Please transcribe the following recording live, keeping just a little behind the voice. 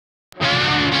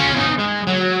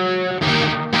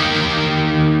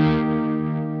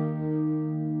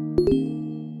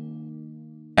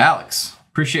Alex,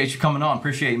 appreciate you coming on.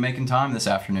 Appreciate you making time this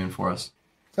afternoon for us.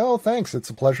 Oh, thanks. It's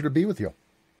a pleasure to be with you.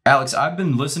 Alex, I've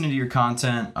been listening to your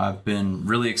content. I've been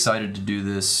really excited to do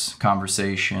this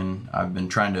conversation. I've been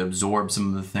trying to absorb some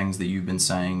of the things that you've been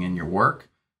saying in your work.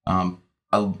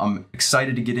 I'm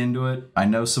excited to get into it. I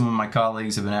know some of my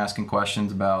colleagues have been asking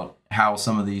questions about how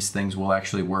some of these things will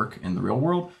actually work in the real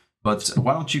world. But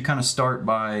why don't you kind of start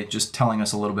by just telling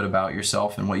us a little bit about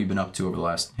yourself and what you've been up to over the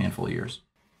last handful of years?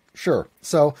 Sure.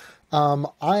 So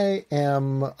I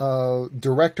am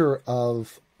director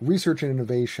of research and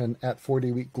innovation at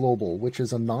 4-Day Week Global, which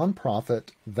is a nonprofit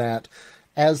that,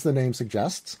 as the name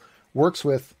suggests, works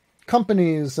with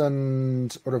companies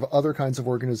and sort of other kinds of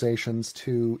organizations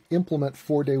to implement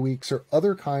 4-day weeks or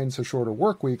other kinds of shorter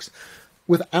work weeks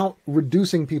without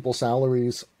reducing people's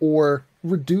salaries or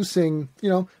reducing,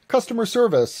 customer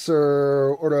service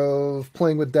or sort of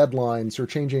playing with deadlines or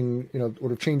changing,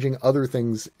 sort of changing other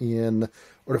things in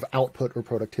sort of output or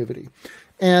productivity.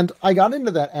 And I got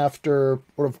into that after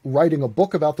sort of writing a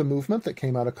book about the movement that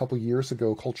came out a couple years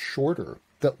ago called Shorter,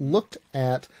 that looked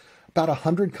at about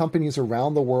 100 companies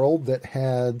around the world that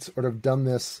had sort of done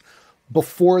this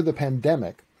before the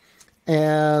pandemic.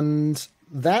 And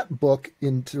that book,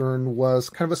 in turn, was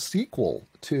kind of a sequel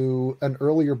to an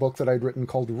earlier book that I'd written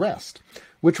called Rest,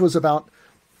 which was about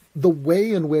the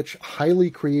way in which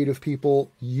highly creative people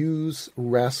use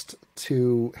rest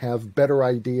to have better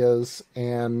ideas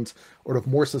and sort of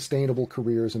more sustainable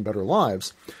careers and better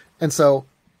lives. And so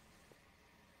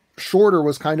Shorter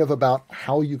was kind of about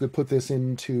how you could put this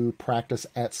into practice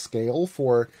at scale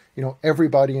for,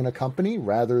 everybody in a company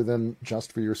rather than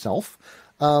just for yourself.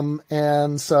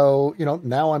 And so,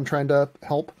 now I'm trying to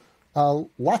help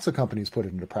lots of companies put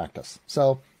it into practice.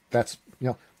 So that's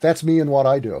me and what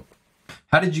I do.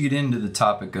 How did you get into the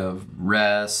topic of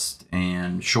rest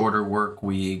and shorter work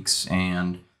weeks?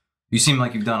 And you seem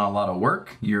like you've done a lot of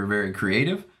work. You're very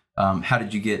creative. How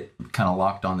did you get kind of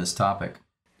locked on this topic?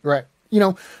 Right.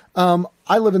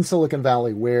 I live in Silicon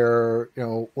Valley where,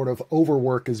 sort of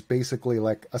overwork is basically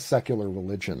like a secular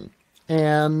religion.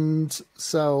 And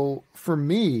so for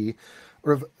me,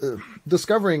 sort of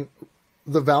discovering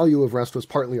the value of rest was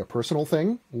partly a personal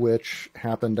thing, which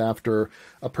happened after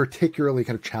a particularly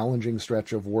kind of challenging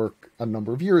stretch of work a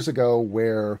number of years ago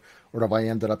where sort of I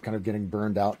ended up kind of getting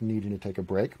burned out and needing to take a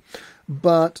break.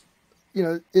 But,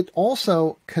 it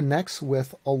also connects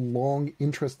with a long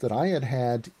interest that I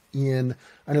had in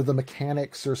kind of the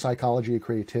mechanics or psychology of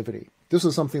creativity. This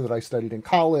is something that I studied in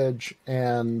college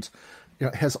and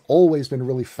has always been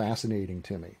really fascinating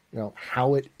to me,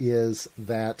 how it is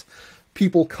that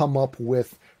people come up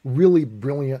with really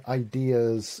brilliant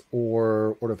ideas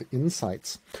or sort of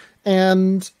insights.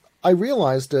 And I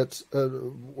realized at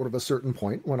sort of a certain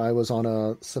point when I was on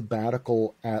a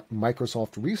sabbatical at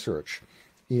Microsoft Research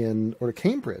in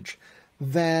Cambridge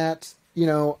that,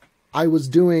 I was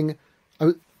doing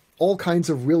all kinds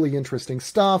of really interesting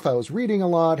stuff. I was reading a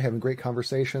lot, having great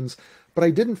conversations, but I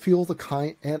didn't feel the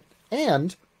kind,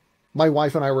 and my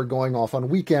wife and I were going off on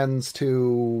weekends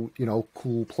to,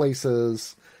 cool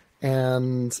places,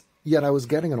 and yet I was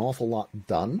getting an awful lot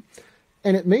done.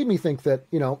 And it made me think that,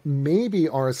 maybe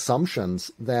our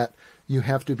assumptions that you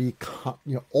have to be,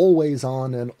 always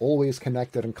on and always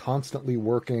connected and constantly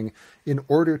working in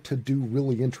order to do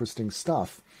really interesting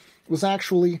stuff was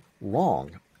actually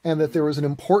wrong. And that there was an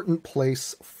important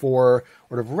place for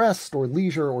sort of rest or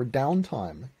leisure or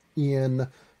downtime in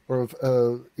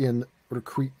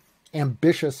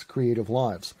ambitious creative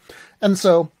lives. And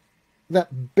so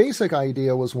that basic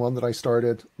idea was one that I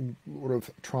started sort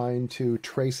of trying to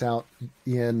trace out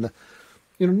in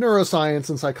neuroscience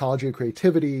and psychology of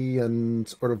creativity and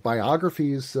sort of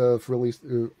biographies of really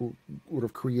sort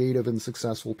of creative and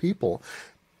successful people.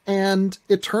 And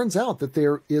it turns out that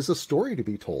there is a story to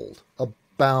be told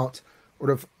about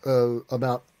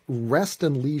about rest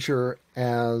and leisure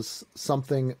as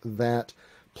something that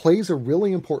plays a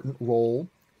really important role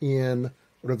in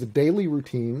sort of the daily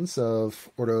routines of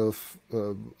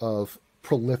of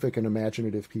prolific and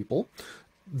imaginative people,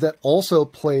 that also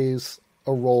plays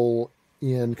a role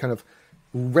in kind of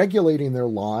regulating their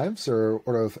lives or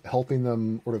sort of helping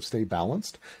them sort of stay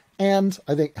balanced, and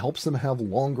I think helps them have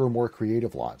longer, more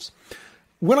creative lives.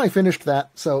 When I finished that,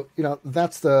 so,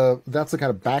 that's the kind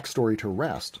of backstory to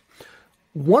Rest.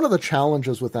 One of the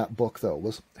challenges with that book, though,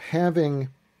 was having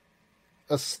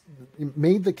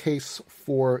made the case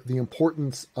for the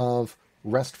importance of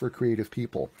rest for creative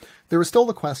people. There was still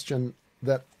the question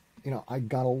that, I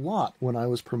got a lot when I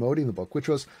was promoting the book, which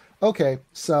was, okay,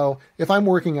 so if I'm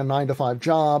working a 9-to-5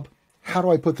 job, how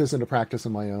do I put this into practice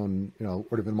in my own,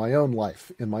 sort of in my own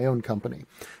life, in my own company?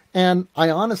 And I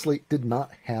honestly did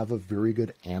not have a very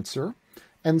good answer.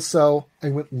 And so I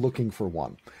went looking for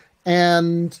one.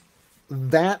 And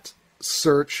that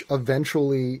search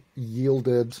eventually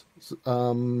yielded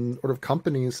sort of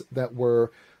companies that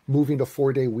were moving to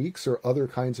 4-day weeks or other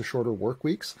kinds of shorter work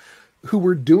weeks, who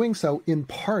were doing so in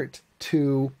part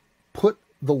to put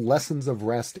the lessons of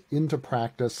rest into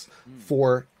practice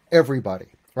for everybody,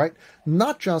 right?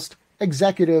 Not just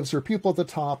executives or people at the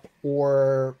top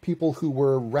or people who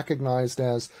were recognized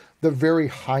as the very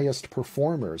highest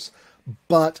performers,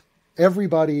 but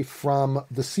everybody from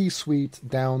the C-suite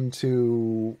down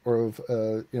to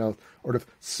sort of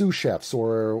sous chefs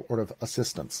or sort of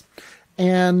assistants.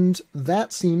 And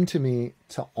that seemed to me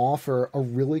to offer a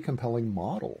really compelling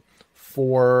model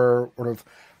for sort of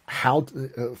how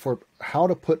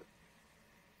to put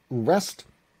rest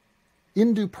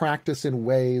into practice in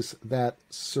ways that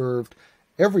served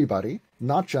everybody,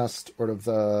 not just sort of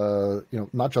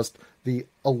not just the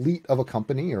elite of a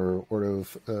company or sort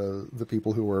of the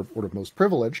people who were sort of most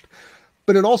privileged,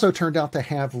 but it also turned out to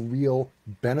have real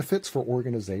benefits for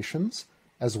organizations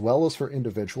as well as for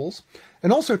individuals,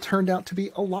 and also turned out to be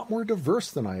a lot more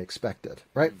diverse than I expected,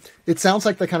 right? It sounds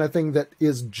like the kind of thing that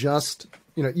is just,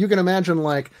 you can imagine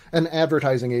like an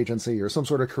advertising agency or some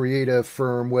sort of creative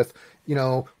firm with,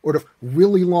 sort of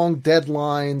really long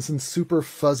deadlines and super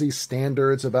fuzzy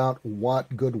standards about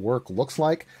what good work looks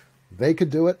like. They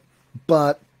could do it.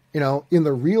 But, in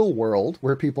the real world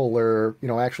where people are,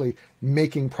 actually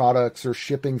making products or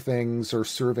shipping things or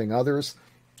serving others,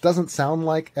 doesn't sound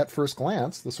like at first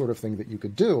glance the sort of thing that you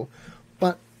could do.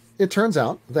 But it turns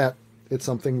out that it's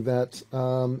something that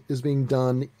is being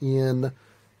done in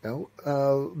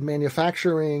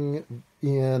manufacturing,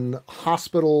 in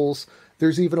hospitals.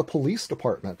 There's even a police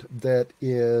department that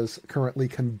is currently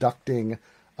conducting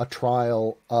a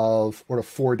trial of sort of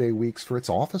 4-day weeks for its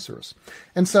officers.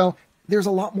 And so there's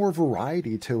a lot more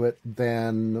variety to it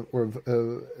than,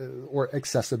 or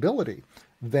accessibility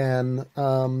than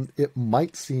it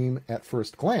might seem at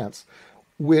first glance,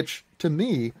 which to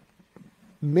me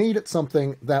made it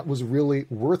something that was really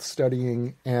worth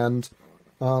studying and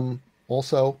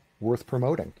also worth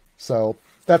promoting. So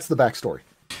that's the backstory.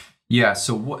 Yeah.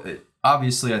 So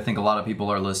obviously, I think a lot of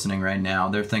people are listening right now.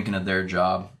 They're thinking of their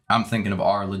job. I'm thinking of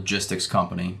our logistics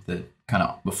company that kind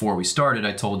of before we started,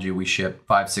 I told you we ship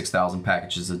 5,000-6,000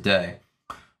 packages a day.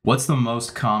 What's the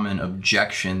most common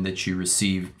objection that you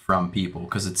receive from people?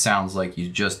 Because it sounds like you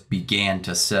just began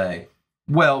to say,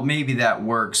 well, maybe that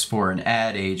works for an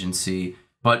ad agency,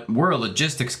 but we're a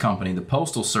logistics company. The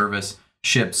Postal Service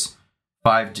ships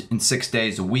 5 and 6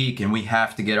 days a week, and we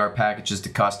have to get our packages to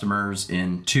customers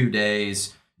in 2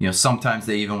 days. Sometimes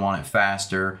they even want it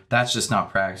faster. That's just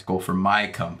not practical for my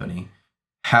company.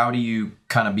 How do you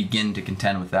kind of begin to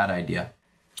contend with that idea?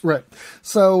 Right.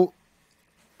 So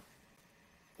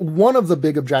one of the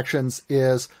big objections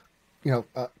is,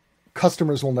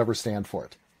 customers will never stand for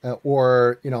it.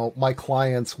 Or my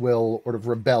clients will sort of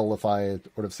rebel if I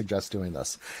sort of suggest doing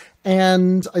this.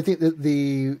 And I think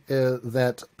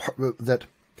that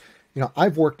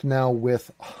I've worked now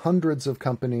with hundreds of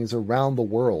companies around the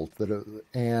world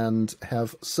and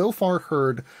have so far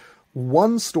heard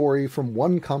one story from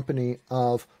one company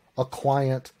of a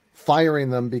client firing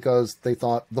them because they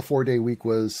thought the 4-day week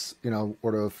was,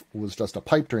 was just a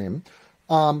pipe dream.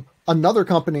 Another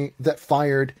company that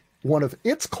fired one of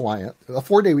its clients, a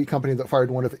 4-day week company that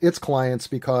fired one of its clients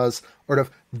because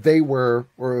they were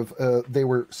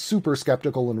super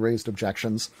skeptical and raised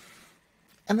objections.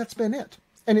 And that's been it.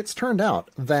 And it's turned out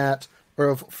that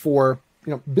for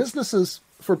businesses,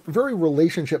 for very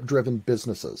relationship driven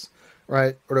businesses,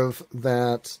 right?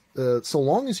 So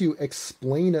long as you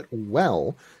explain it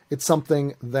well, it's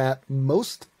something that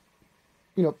most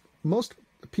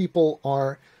people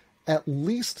are at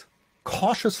least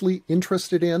cautiously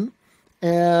interested in,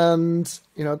 and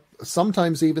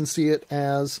sometimes even see it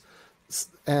as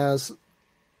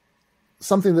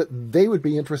something that they would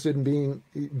be interested in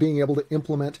being able to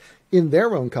implement in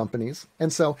their own companies.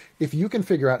 And so if you can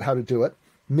figure out how to do it,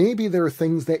 maybe there are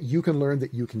things that you can learn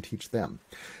that you can teach them.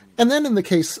 And then in the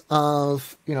case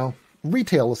of,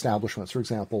 retail establishments, for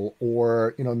example,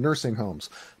 or, nursing homes,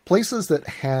 places that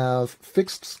have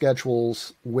fixed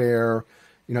schedules where,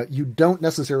 you don't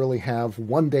necessarily have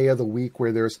one day of the week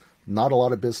where there's not a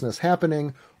lot of business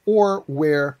happening, or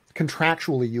where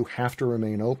contractually you have to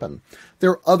remain open.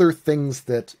 There are other things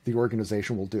that the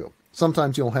organization will do.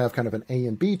 Sometimes you'll have kind of an A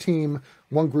and B team,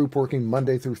 one group working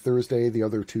Monday through Thursday, the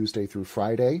other Tuesday through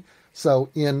Friday. So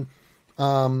in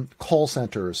call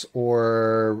centers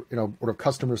or, sort of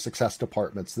customer success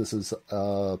departments. This is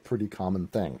a pretty common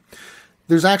thing.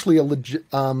 There's actually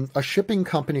a shipping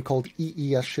company called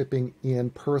EES Shipping in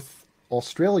Perth,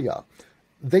 Australia.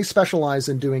 They specialize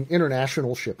in doing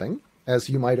international shipping, as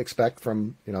you might expect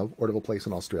from, sort of a place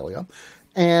in Australia.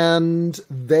 And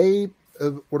they're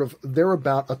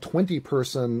about a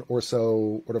 20-person or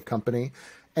so sort of company,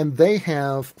 and they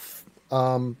have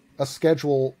a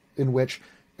schedule in which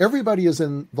everybody is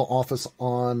in the office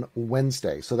on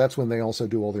Wednesday. So that's when they also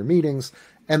do all their meetings.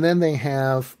 And then they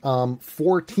have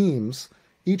 4 teams,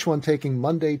 each one taking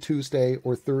Monday, Tuesday,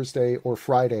 or Thursday, or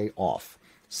Friday off.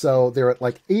 So they're at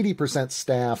like 80%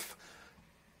 staff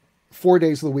 4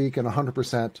 days of the week and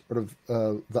 100% sort of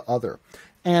the other.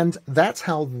 And that's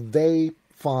how they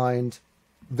find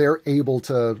they're able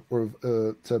to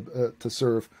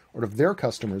serve sort of their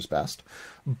customers best.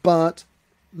 But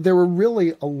there are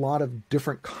really a lot of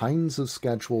different kinds of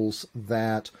schedules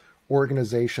that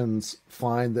organizations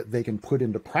find that they can put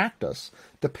into practice,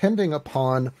 depending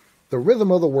upon the rhythm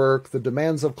of the work, the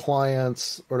demands of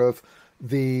clients, sort of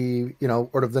the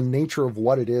nature of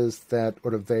what it is that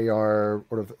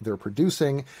they're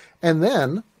producing, and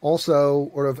then also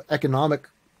sort of economic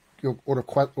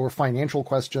or financial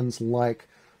questions like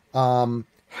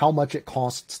how much it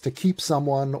costs to keep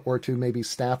someone or to maybe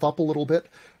staff up a little bit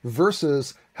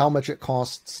versus how much it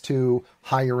costs to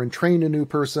hire and train a new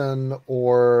person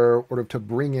or sort of to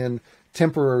bring in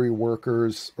temporary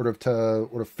workers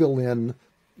to fill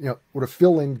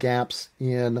in gaps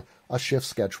in a shift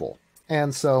schedule.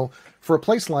 And so for a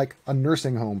place like a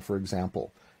nursing home, for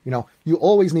example, you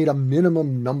always need a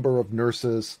minimum number of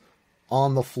nurses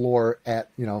on the floor at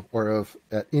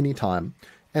any time.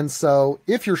 And so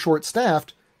if you're short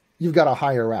staffed, you've got to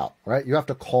hire out, right? You have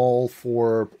to call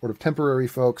for sort of temporary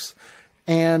folks.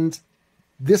 And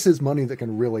this is money that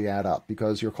can really add up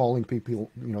because you're calling people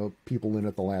in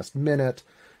at the last minute.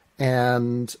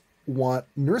 And what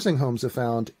nursing homes have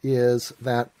found is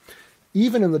that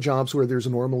even in the jobs where there's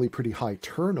normally pretty high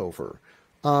turnover,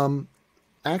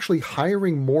 actually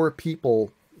hiring more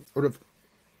people sort of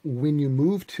when you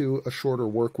move to a shorter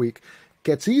work week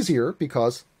gets easier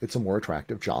because it's a more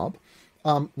attractive job.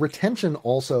 Retention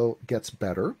also gets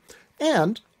better,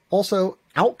 and also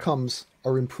outcomes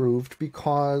are improved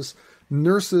because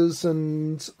nurses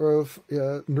and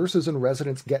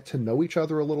residents get to know each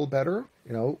other a little better.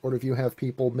 Or if you have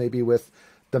people maybe with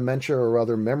dementia or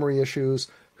other memory issues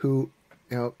whose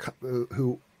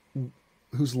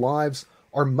lives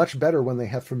are much better when they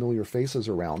have familiar faces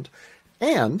around,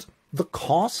 and the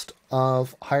cost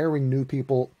of hiring new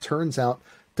people turns out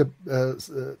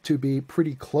to be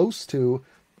pretty close to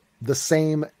the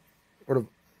same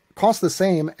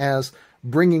as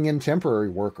bringing in temporary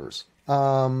workers.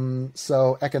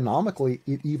 So economically,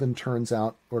 it even turns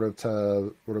out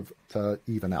to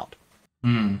even out.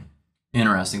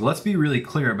 Interesting. Let's be really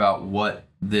clear about what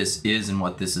this is and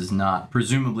what this is not.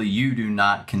 Presumably, you do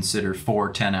not consider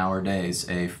 4 10-hour days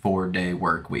a 4-day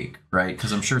work week, right?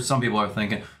 Because I'm sure some people are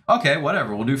thinking, okay,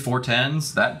 whatever, we'll do 4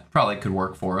 10s. That probably could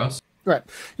work for us. Right.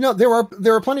 There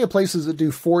are plenty of places that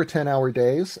do 4 10-hour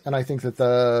days, and I think that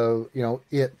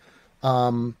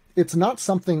it's not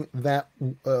something that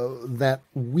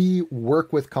we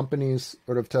work with companies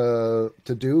sort of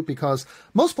to do because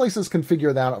most places can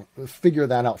figure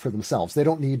that out for themselves. They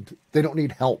don't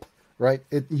need help, right?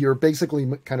 You're basically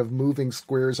kind of moving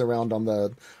squares around on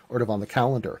the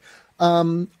calendar.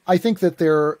 I think that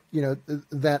there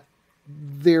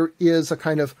is a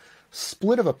kind of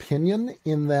split of opinion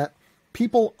in that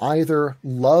people either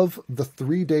love the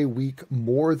 3-day week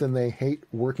more than they hate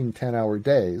working 10-hour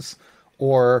days,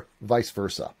 or vice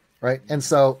versa, right? And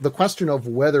so the question of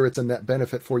whether it's a net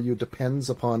benefit for you depends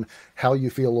upon how you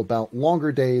feel about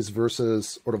longer days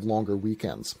versus sort of longer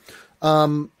weekends.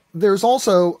 There's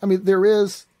also, there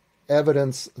is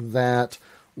evidence that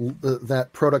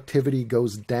productivity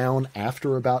goes down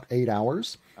after about 8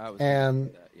 hours,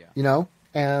 and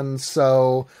and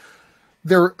so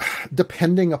there,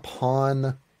 depending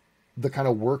upon the kind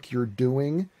of work you're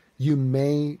doing, you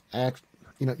may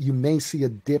see a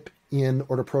dip in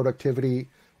productivity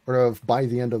by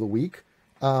the end of the week.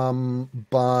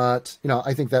 But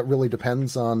I think that really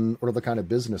depends on the kind of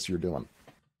business you're doing.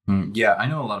 Yeah, I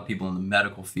know a lot of people in the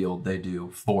medical field, they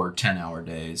do 4 10-hour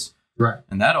days. Right.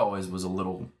 And that always was a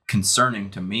little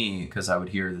concerning to me because I would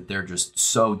hear that they're just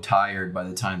so tired by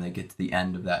the time they get to the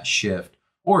end of that shift.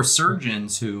 Or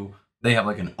surgeons who they have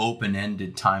like an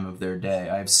open-ended time of their day.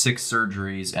 I have 6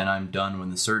 surgeries and I'm done when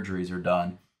the surgeries are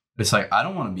done. It's like, I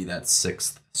don't want to be that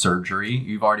 6th surgery.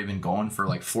 You've already been going for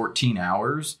like 14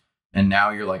 hours. And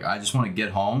now you're like, I just want to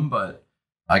get home. But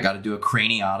I got to do a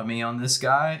craniotomy on this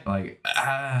guy. Like,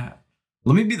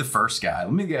 let me be the first guy.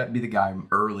 Let me be the guy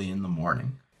early in the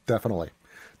morning. Definitely.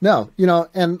 No,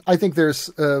 and I think there's,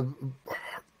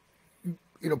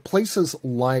 places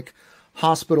like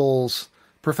hospitals,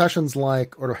 professions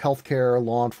like or healthcare,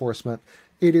 law enforcement.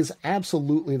 It is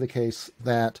absolutely the case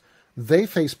that they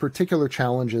face particular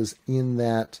challenges in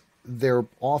that they're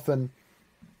often,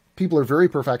 people are very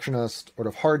perfectionist, sort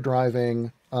of hard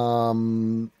driving,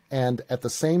 and at the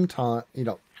same time,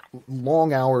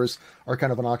 long hours are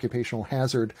kind of an occupational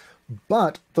hazard,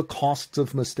 but the costs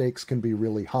of mistakes can be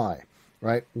really high,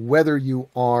 right? Whether you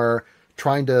are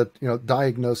trying to,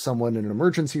 diagnose someone in an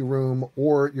emergency room,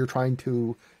 or you're trying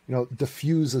to,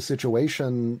 diffuse a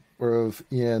situation with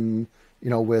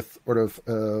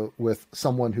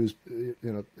someone who's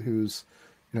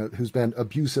been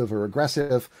abusive or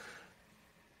aggressive,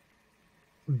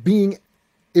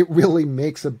 it really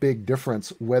makes a big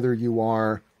difference whether you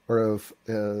are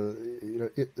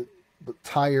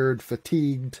tired,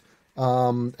 fatigued,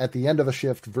 at the end of a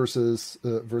shift versus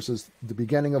the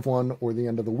beginning of one, or the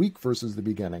end of the week versus the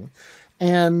beginning.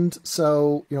 And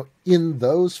so, in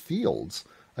those fields,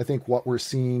 I think what we're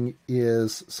seeing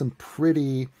is some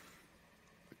pretty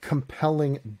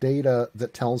compelling data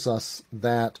that tells us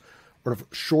that sort of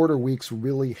shorter weeks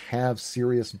really have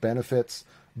serious benefits,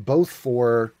 both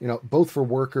for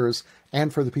workers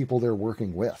and for the people they're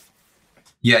working with.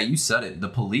 Yeah, you said it. The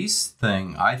police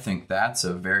thing, I think that's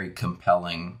a very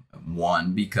compelling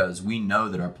one, because we know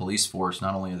that our police force,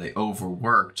 not only are they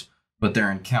overworked, but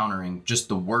they're encountering just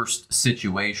the worst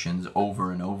situations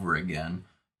over and over again.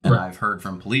 And right. I've heard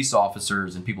from police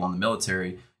officers and people in the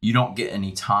military, you don't get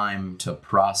any time to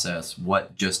process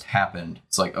what just happened.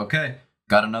 It's like, okay,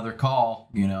 got another call.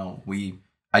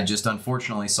 I just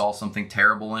unfortunately saw something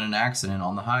terrible in an accident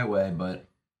on the highway, but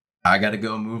I got to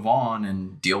go move on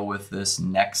and deal with this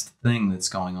next thing that's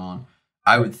going on.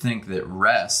 I would think that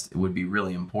rest would be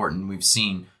really important. We've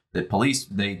seen that police,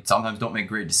 they sometimes don't make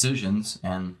great decisions.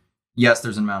 And yes,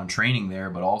 there's an amount of training there,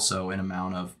 but also an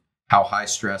amount of how high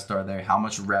stressed are they? How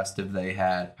much rest have they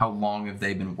had? How long have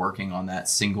they been working on that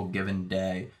single given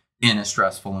day in a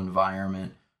stressful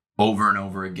environment over and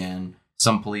over again?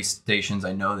 Some police stations,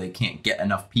 I know they can't get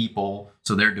enough people,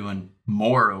 so they're doing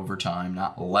more overtime,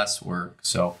 not less work.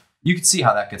 So you can see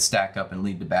how that could stack up and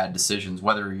lead to bad decisions,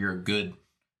 whether you're a good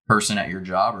person at your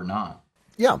job or not.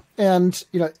 Yeah. And,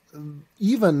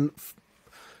 even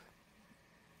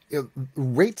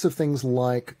rates of things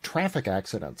like traffic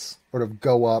accidents sort of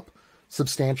go up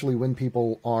substantially when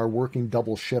people are working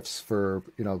double shifts for,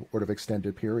 sort of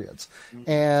extended periods.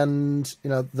 Mm-hmm. And,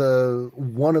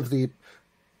 one of the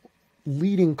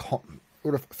leading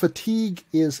sort of fatigue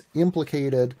is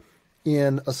implicated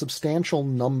in a substantial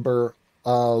number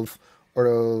of sort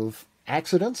of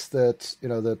accidents that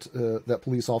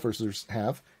police officers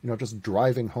have, just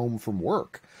driving home from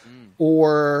work,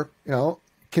 or,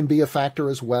 can be a factor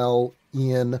as well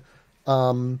in,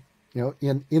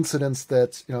 in incidents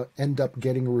that, end up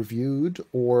getting reviewed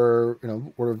or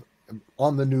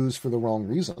on the news for the wrong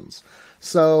reasons.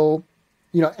 So,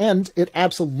 and it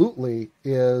absolutely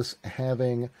is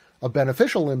having a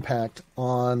beneficial impact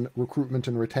on recruitment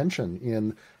and retention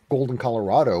in Golden,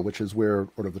 Colorado, which is where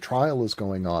sort of the trial is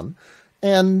going on.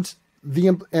 And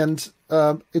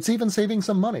it's even saving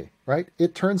some money, right?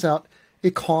 It turns out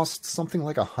it costs something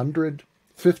like $150,000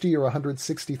 or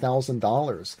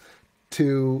 $160,000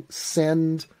 to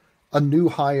send a new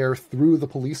hire through the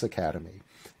police academy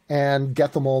and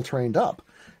get them all trained up.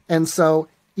 And so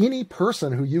any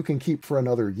person who you can keep for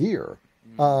another year,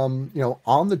 on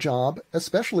the job,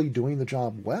 especially doing the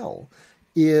job well,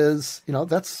 is,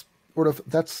 that's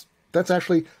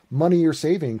actually money you're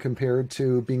saving compared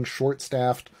to being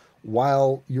short-staffed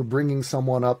while you're bringing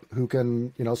someone up who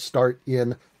can, start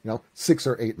in, 6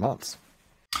 or 8 months.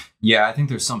 Yeah, I think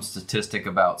there's some statistic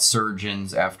about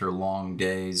surgeons after long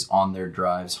days on their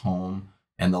drives home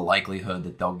and the likelihood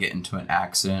that they'll get into an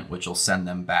accident, which will send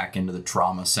them back into the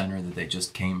trauma center that they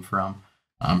just came from.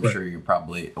 I'm sure you're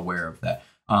probably aware of that.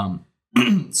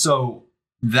 So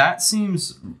that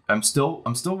seems, I'm still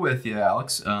with you,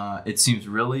 Alex. It seems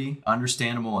really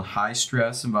understandable in high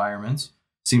stress environments,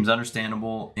 seems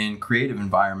understandable in creative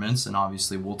environments. And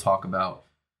obviously we'll talk about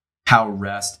how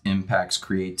rest impacts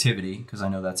creativity, because I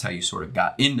know that's how you sort of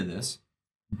got into this.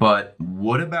 But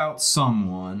what about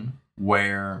someone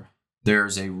where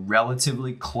there's a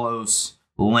relatively close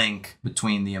link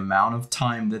between the amount of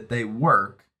time that they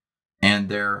work and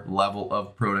their level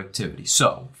of productivity?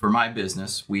 So for my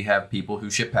business, we have people who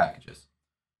ship packages.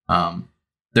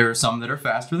 There are some that are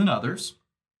faster than others,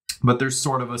 but there's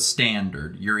sort of a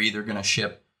standard. You're either going to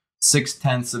ship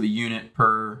 0.6 of a unit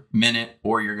per minute,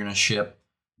 or you're going to ship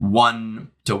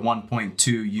 1 to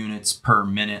 1.2 units per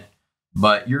minute.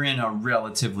 But you're in a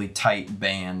relatively tight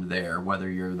band there, whether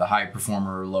you're the high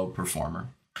performer or low performer.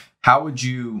 How would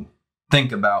you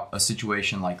think about a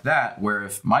situation like that, where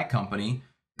if my company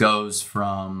goes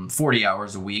from 40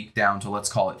 hours a week down to, let's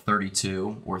call it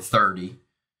 32 or 30,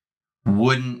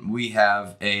 wouldn't we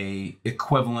have a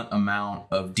equivalent amount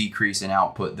of decrease in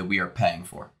output that we are paying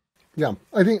for? Yeah,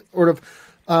 I think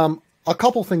a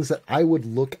couple things that I would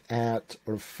look at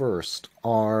first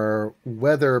are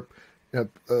whether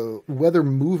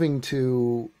moving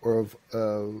to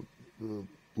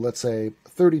let's say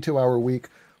 32-hour week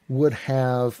would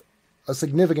have a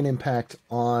significant impact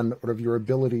on your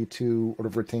ability to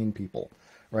retain people,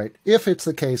 right? If it's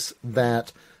the case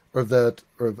that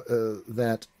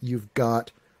that you've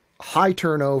got high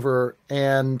turnover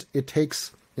and it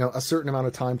takes a certain amount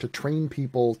of time to train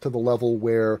people to the level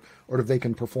where they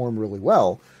can perform really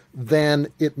well, then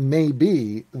it may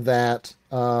be that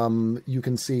you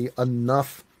can see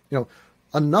enough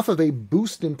of a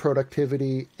boost in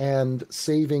productivity and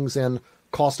savings in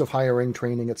cost of hiring,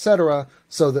 training, etc.,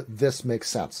 so that this makes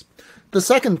sense. The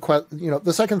second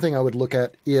thing I would look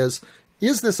at is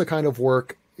this a kind of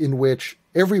work in which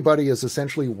everybody is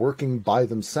essentially working by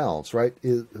themselves, right?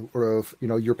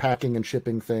 You're packing and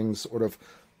shipping things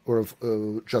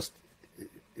just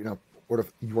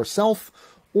yourself,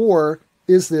 or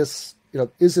is this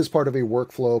part of a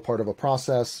workflow, part of a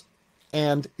process?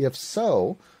 And if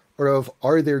so,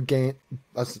 are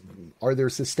there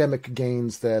systemic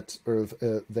gains that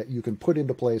that you can put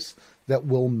into place that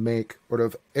will make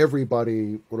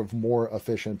everybody more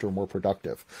efficient or more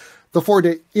productive?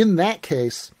 In that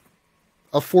case,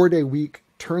 a 4-day week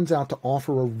turns out to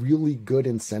offer a really good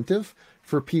incentive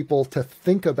for people to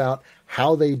think about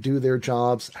how they do their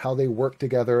jobs, how they work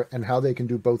together, and how they can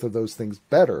do both of those things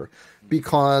better.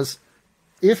 Because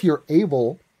if you're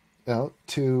able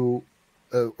to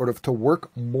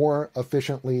work more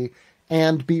efficiently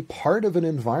and be part of an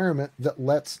environment that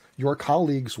lets your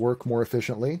colleagues work more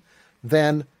efficiently,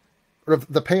 then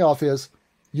the payoff is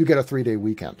you get a 3-day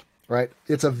weekend, right?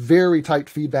 It's a very tight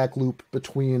feedback loop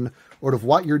between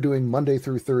what you're doing Monday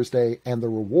through Thursday and the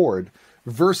reward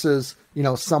versus,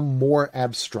 some more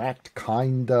abstract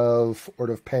kind of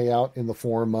payout in the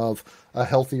form of a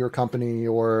healthier company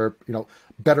or,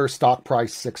 better stock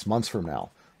price 6 months from now.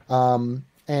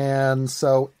 And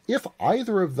so if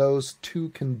either of those two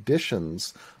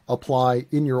conditions apply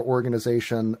in your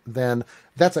organization, then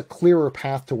that's a clearer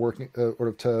path to working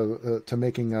to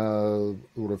making a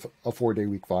 4-day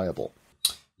week viable.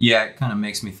 Yeah, it kind of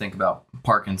makes me think about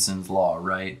Parkinson's law,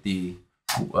 right? The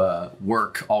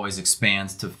work always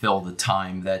expands to fill the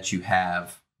time that you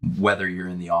have, whether you're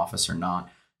in the office or not.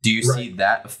 Do you see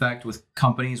that effect with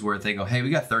companies where they go, hey,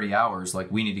 we got 30 hours,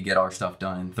 like we need to get our stuff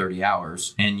done in 30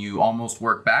 hours, and you almost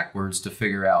work backwards to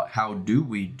figure out how do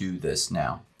we do this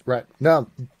now? Right. No,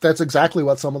 that's exactly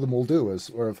what some of them will do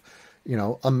is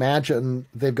imagine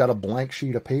they've got a blank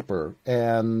sheet of paper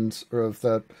and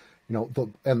the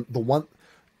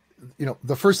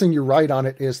first thing you write on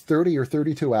it is 30 or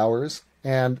 32 hours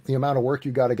and the amount of work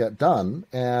you got to get done.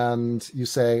 And you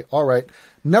say, all right,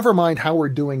 never mind how we're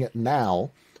doing it now.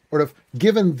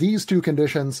 Given these two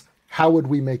conditions, how would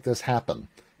we make this happen?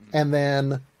 And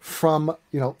then from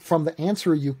the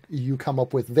answer you come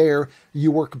up with there,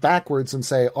 you work backwards and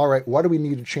say, all right, what do we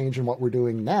need to change in what we're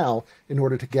doing now in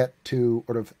order to get to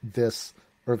this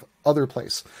other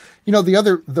place?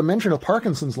 The mention of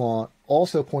Parkinson's law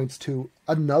also points to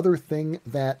another thing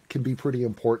that can be pretty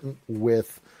important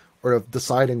with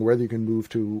deciding whether you can move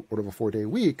to a 4-day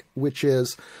week, which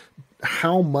is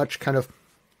how much kind of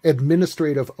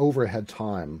administrative overhead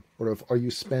time are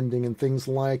you spending in things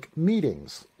like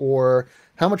meetings, or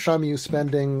how much time are you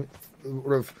spending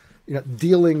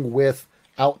dealing with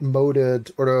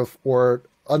outmoded or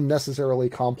unnecessarily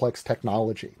complex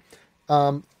technology.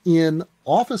 In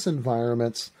office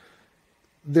environments,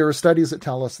 there are studies that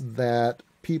tell us that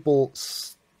people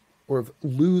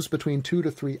lose between 2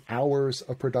 to 3 hours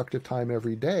of productive time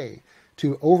every day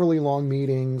to overly long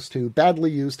meetings, to badly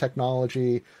used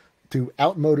technology, to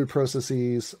outmoded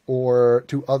processes, or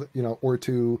to other, or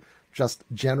to just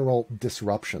general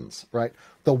disruptions, right?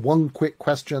 The one quick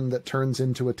question that turns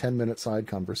into a 10-minute side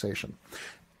conversation.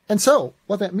 And so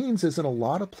what that means is in a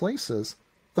lot of places,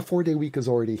 the 4-day week is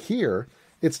already here.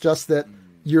 It's just that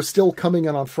you're still coming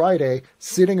in on Friday,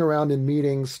 sitting around in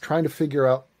meetings, trying to figure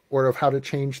out how to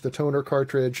change the toner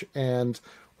cartridge and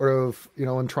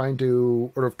and trying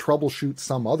to troubleshoot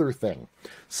some other thing.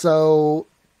 So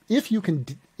if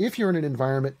you're in an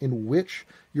environment in which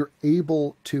you're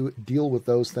able to deal with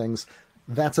those things,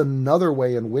 that's another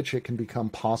way in which it can become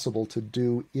possible to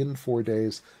do in 4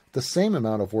 days the same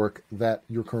amount of work that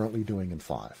you're currently doing in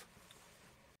 5.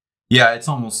 Yeah, it's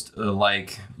almost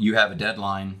like you have a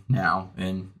deadline now,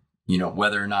 and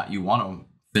whether or not you want to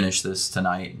finish this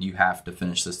tonight, you have to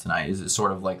finish this tonight. Is it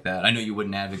sort of like that? I know you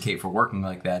wouldn't advocate for working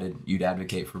like that. You'd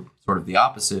advocate for sort of the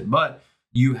opposite, but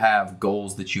you have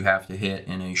goals that you have to hit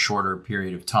in a shorter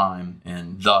period of time,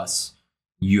 and thus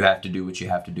you have to do what you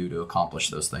have to do to accomplish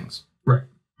those things. Right.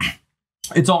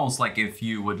 It's almost like if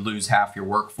you would lose half your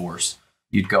workforce,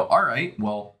 you'd go, all right,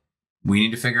 well, we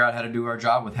need to figure out how to do our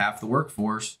job with half the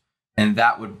workforce. And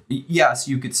that would, yes,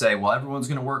 you could say, well, everyone's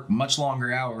going to work much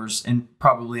longer hours, and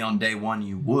probably on day one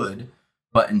you would.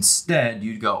 But instead,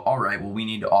 you'd go, all right, well, we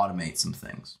need to automate some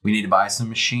things. We need to buy some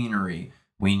machinery.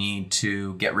 We need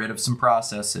to get rid of some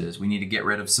processes. We need to get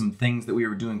rid of some things that we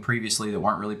were doing previously that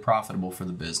weren't really profitable for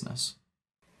the business.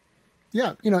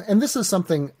 Yeah, and this is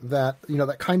something that,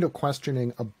 that kind of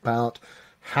questioning about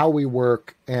how we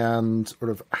work and sort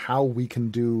of how we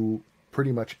can do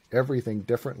pretty much everything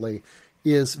differently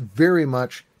is very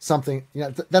much something,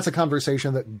 that's a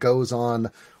conversation that goes on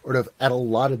sort of at a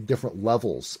lot of different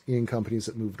levels in companies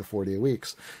that move to 4-day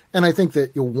weeks. And I think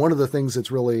that one of the things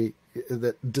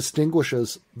that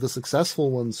distinguishes the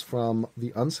successful ones from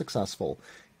the unsuccessful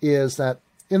is that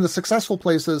in the successful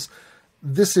places,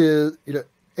 this is,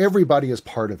 everybody is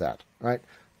part of that, right?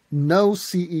 No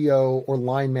CEO or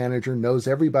line manager knows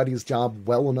everybody's job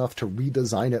well enough to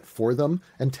redesign it for them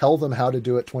and tell them how to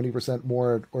do it 20%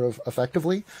 more or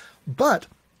effectively. But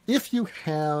if you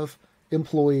have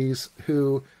employees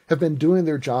who have been doing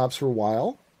their jobs for a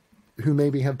while, who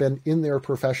maybe have been in their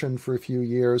profession for a few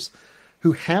years,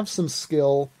 who have some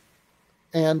skill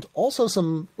and also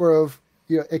some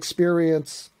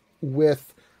experience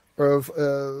with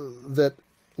that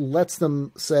lets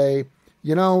them say,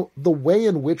 the way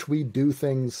in which we do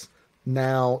things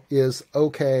now is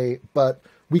okay, but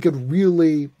we could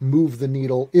really move the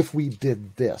needle if we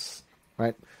did this,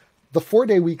 right? The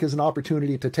 4-day week is an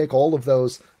opportunity to take all of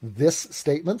those this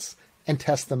statements and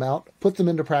test them out, put them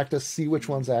into practice, see which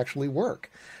ones actually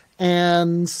work.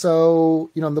 And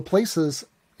so, in the places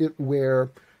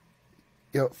where,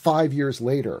 5 years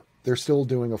later, they're still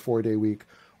doing a 4-day week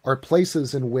are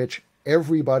places in which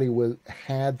everybody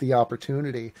had the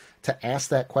opportunity to ask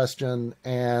that question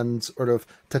and sort of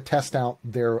to test out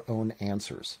their own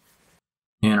answers.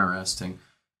 Interesting.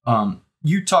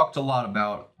 You talked a lot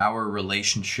about our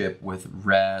relationship with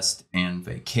rest and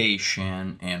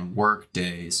vacation and work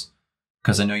days,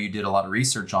 because I know you did a lot of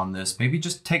research on this. Maybe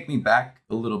just take me back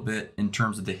a little bit in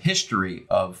terms of the history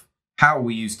of how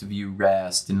we used to view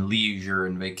rest and leisure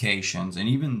and vacations, and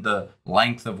even the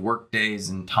length of work days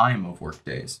and time of work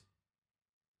days.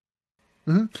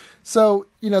 Mm-hmm. So,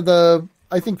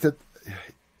 I think that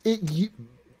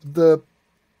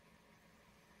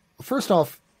first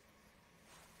off,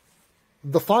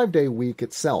 the 5-day week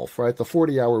itself, right, the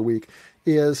 40-hour week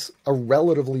is a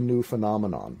relatively new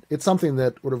phenomenon. It's something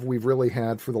that we've really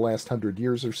had for the last 100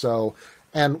 years or so,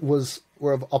 and was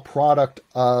a product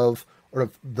of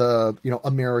the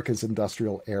America's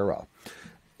industrial era.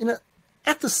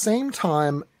 At the same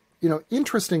time,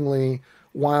 interestingly,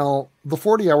 while the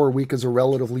 40-hour week is a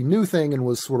relatively new thing and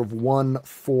was sort of one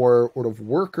for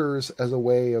workers as a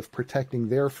way of protecting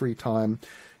their free time,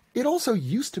 it also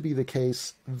used to be the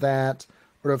case that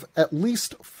at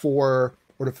least for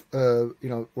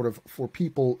for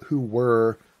people who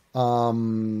were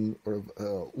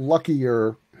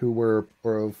luckier, who were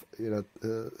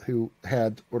who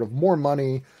had more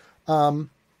money,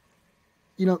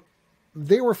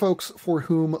 they were folks for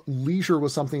whom leisure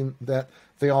was something that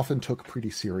they often took pretty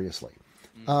seriously.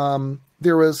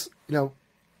 There was,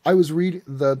 I was reading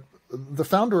the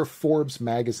founder of Forbes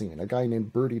magazine, a guy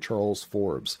named Bertie Charles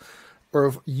Forbes,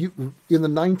 in the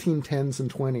 1910s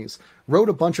and 20s, wrote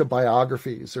a bunch of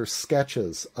biographies or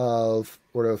sketches of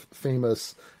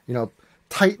famous,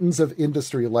 titans of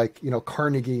industry like,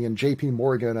 Carnegie and J.P.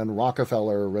 Morgan and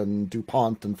Rockefeller and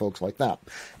DuPont and folks like that.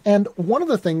 And one of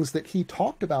the things that he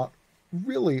talked about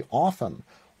really often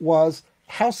was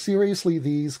how seriously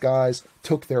these guys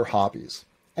took their hobbies.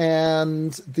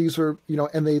 And these were,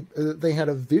 and they had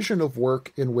a vision of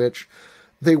work in which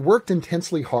they worked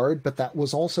intensely hard, but that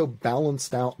was also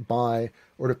balanced out by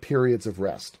periods of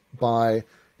rest, by,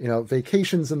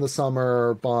 vacations in the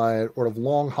summer, by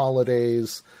long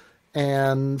holidays.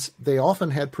 And they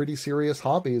often had pretty serious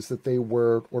hobbies that they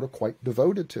were quite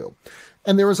devoted to.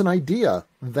 And there was an idea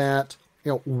that,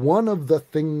 one of the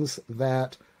things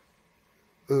that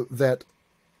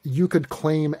you could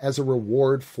claim as a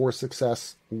reward for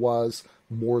success was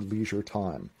more leisure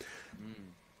time.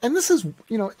 And this is,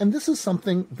 and this is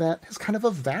something that has kind of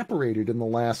evaporated in the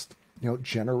last,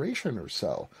 generation or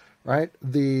so, right?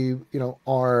 If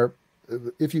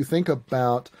you think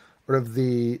about sort of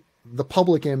the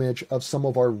public image of some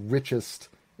of our richest,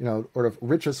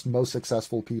 richest, most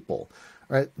successful people,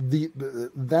 right?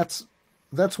 That's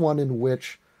one in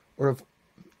which sort of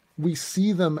we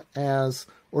see them as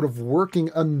sort of working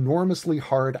enormously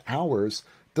hard hours,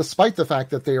 despite the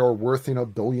fact that they are worth,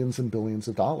 billions and billions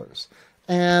of dollars.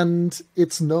 And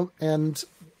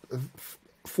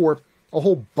for a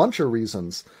whole bunch of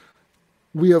reasons,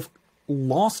 we have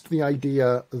lost the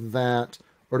idea that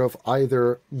sort of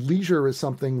either leisure is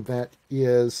something that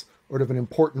is sort of an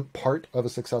important part of a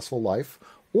successful life,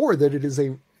 or that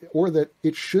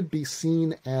it should be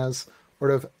seen as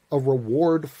sort of a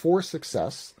reward for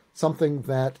success, something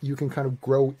that you can kind of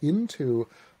grow into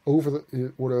over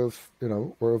the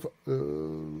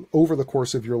over the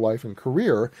course of your life and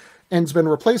career, and it's been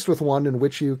replaced with one in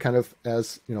which you kind of,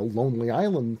 as Lonely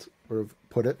Island sort of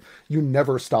put it, you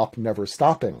never stop, never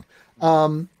stopping.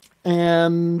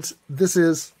 And this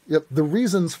is the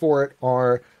reasons for it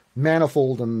are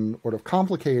manifold and sort of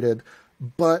complicated,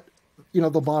 but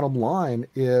the bottom line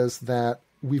is that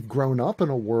we've grown up in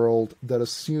a world that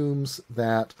assumes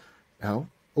that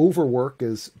overwork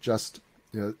is just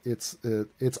it's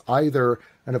either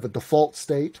kind of a default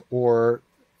state or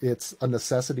it's a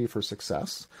necessity for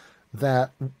success,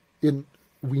 that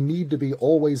we need to be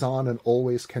always on and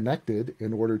always connected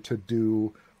in order to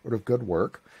do sort of good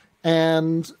work,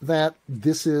 and that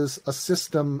this is a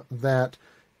system that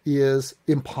is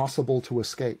impossible to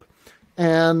escape.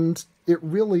 And it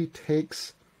really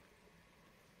takes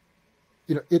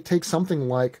something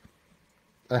like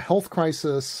a health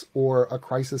crisis or a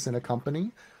crisis in a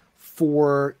company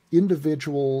for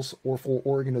individuals or for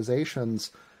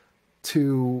organizations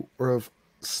to sort of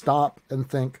stop and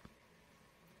think,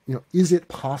 is it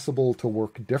possible to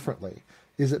work differently?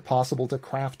 Is it possible to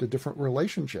craft a different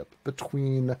relationship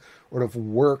between sort of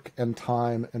work and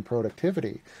time and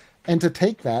productivity? And to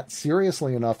take that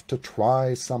seriously enough to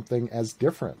try something as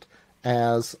different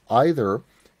as either,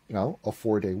 a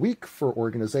 4-day week for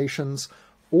organizations,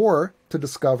 or to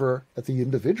discover at the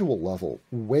individual level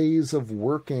ways of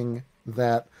working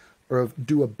that sort of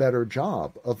do a better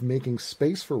job of making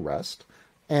space for rest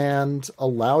and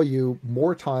allow you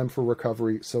more time for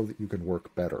recovery so that you can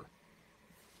work better.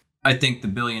 I think the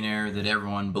billionaire that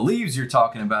everyone believes you're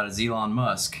talking about is Elon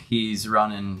Musk. He's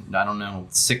running,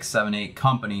 6, 7, 8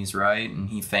 companies, right? And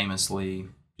he famously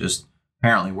just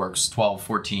apparently works 12,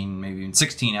 14, maybe even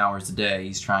 16 hours a day.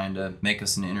 He's trying to make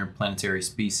us an interplanetary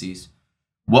species.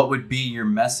 What would be your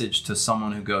message to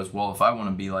someone who goes, well, if I want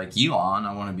to be like Elon,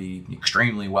 I want to be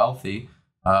extremely wealthy.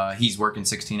 He's working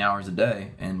 16 hours a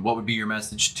day. And what would be your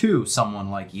message to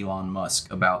someone like Elon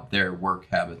Musk about their work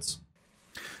habits?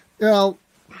 Well,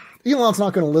 Elon's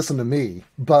not going to listen to me,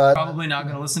 but probably not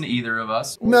going to listen to either of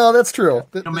us. No, that's true.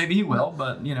 Maybe he will,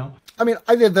 but I mean,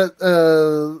 I did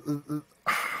that.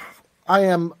 I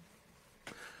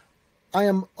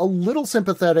am a little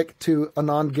sympathetic to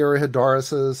Anand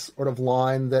Giridharadas' sort of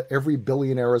line that every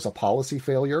billionaire is a policy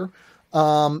failure.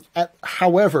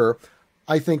 However,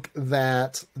 I think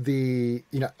that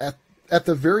at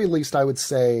the very least, I would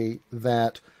say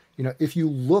that if you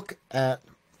look at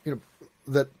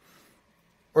that,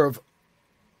 or of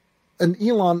an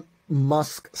Elon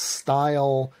Musk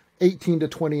style 18 to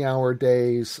 20 hour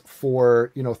days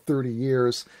for 30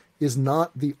 years is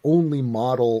not the only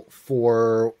model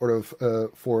for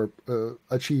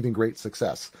achieving great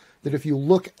success. That if you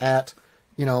look at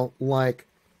like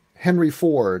Henry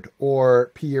Ford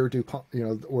or Pierre Dupont,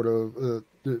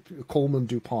 Coleman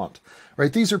Dupont,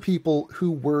 right? These are people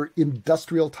who were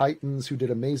industrial titans who did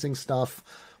amazing stuff,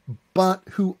 but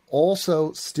who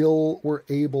also still were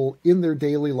able in their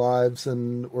daily lives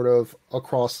and sort of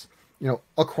across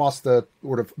the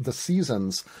sort of the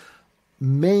seasons,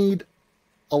 made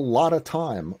a lot of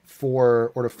time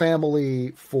for sort of family,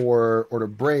 for sort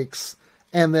of breaks,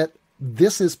 and that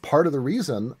this is part of the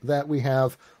reason that we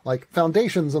have like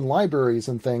foundations and libraries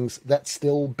and things that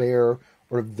still bear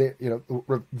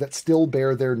that still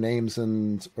bear their names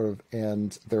and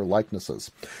and their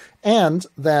likenesses, and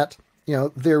that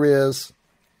there is,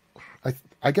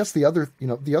 I guess the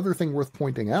other thing worth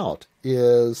pointing out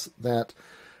is that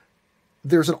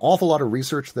there's an awful lot of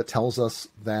research that tells us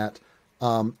that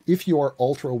if you are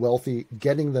ultra wealthy,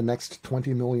 getting the next $20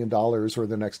 million or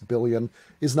the next billion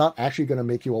is not actually going to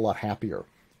make you a lot happier.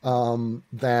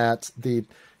 That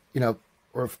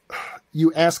or if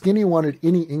you ask anyone at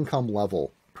any income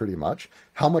level, pretty much,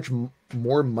 how much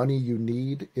more money you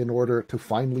need in order to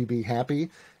finally be happy.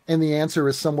 And the answer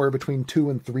is somewhere between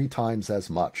 2 and 3 times as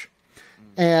much.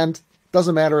 And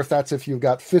doesn't matter if you've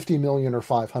got 50 million or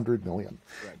 500 million.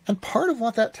 Right. And part of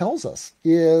what that tells us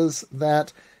is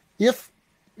that if,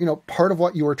 part of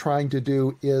what you are trying to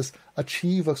do is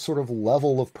achieve a sort of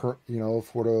level of,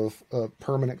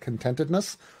 permanent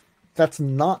contentedness, that's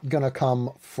not going to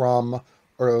come from,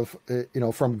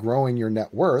 from growing your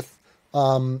net worth.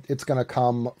 It's going to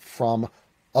come from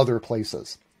other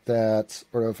places that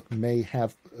may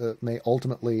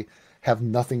ultimately have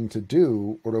nothing to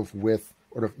do with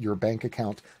your bank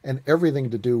account and everything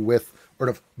to do with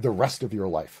the rest of your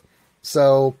life.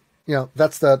 So,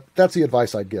 that's the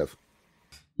advice I'd give.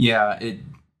 Yeah,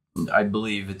 I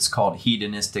believe it's called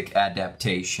hedonistic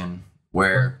adaptation,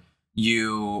 where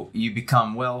you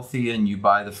become wealthy and you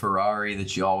buy the Ferrari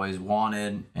that you always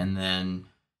wanted, and then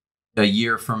a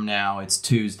year from now it's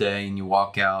Tuesday and you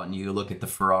walk out and you look at the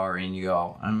Ferrari and you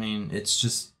go, I mean, it's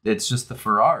just the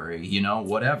Ferrari,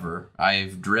 whatever.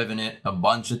 I've driven it a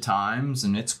bunch of times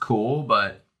and it's cool,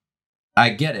 but I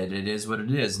get it. It is what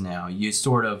it is now. You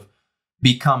sort of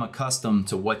become accustomed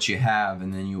to what you have,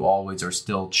 and then you always are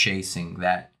still chasing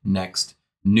that next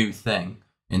new thing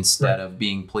instead of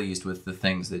being pleased with the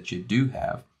things that you do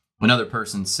have. Another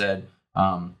person said,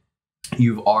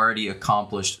 you've already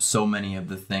accomplished so many of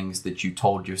the things that you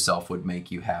told yourself would make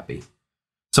you happy.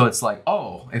 So it's like,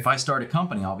 oh, if I start a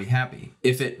company, I'll be happy.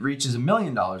 If it reaches $1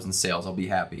 million in sales, I'll be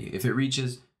happy. If it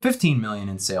reaches 15 million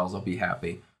in sales, I'll be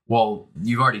happy. Well,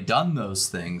 you've already done those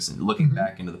things and looking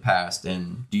back into the past,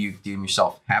 and do you deem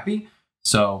yourself happy?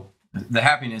 So the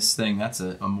happiness thing, that's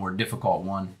a more difficult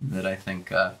one that I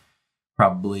think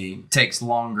probably takes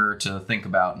longer to think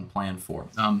about and plan for.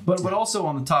 But also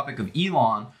on the topic of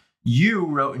Elon, you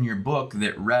wrote in your book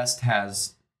that rest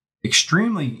has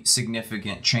extremely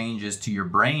significant changes to your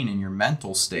brain and your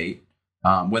mental state,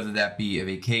 whether that be a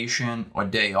vacation, a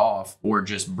day off, or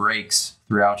just breaks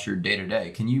throughout your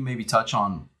day-to-day. Can you maybe touch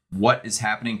on what is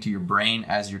happening to your brain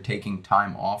as you're taking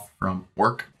time off from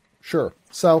work? Sure.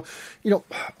 So,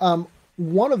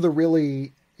 one of the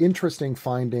really interesting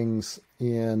findings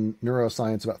in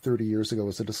neuroscience about 30 years ago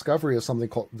was the discovery of something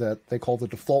that they call the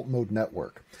default mode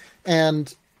network.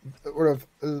 And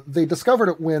they discovered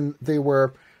it when they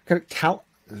were kind of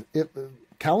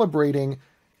calibrating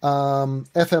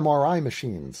fMRI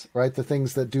machines, right? The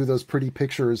things that do those pretty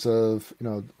pictures of,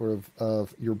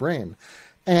 of your brain.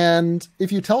 And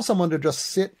if you tell someone to just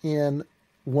sit in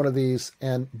one of these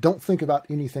and don't think about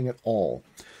anything at all,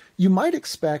 you might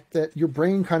expect that your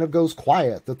brain kind of goes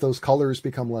quiet, that those colors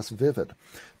become less vivid.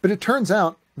 But it turns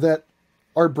out that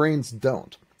our brains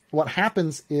don't. What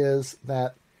happens is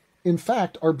that, in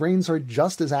fact, our brains are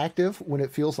just as active when it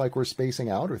feels like we're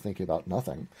spacing out or thinking about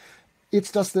nothing.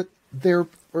 It's just that they're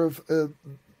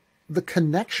the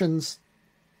connections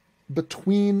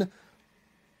between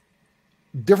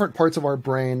different parts of our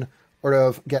brain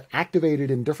get activated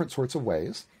in different sorts of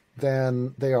ways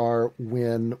than they are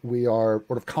when we are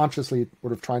consciously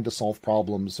trying to solve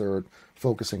problems or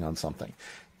focusing on something.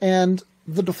 And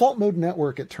the default mode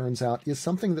network, it turns out, is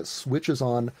something that switches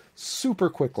on super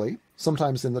quickly,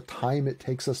 sometimes in the time it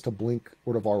takes us to blink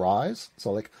our eyes,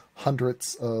 so like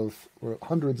hundreds of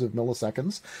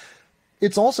milliseconds.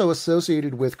 It's also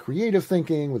associated with creative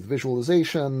thinking, with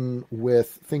visualization, with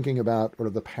thinking about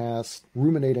the past,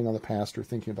 ruminating on the past, or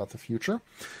thinking about the future.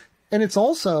 And it's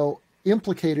also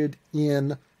implicated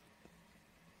in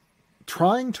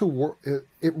trying to work.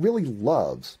 It really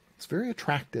loves, it's very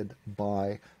attracted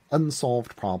by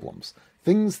unsolved problems,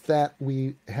 things that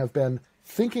we have been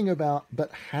thinking about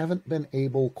but haven't been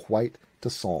able quite to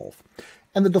solve.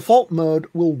 And the default mode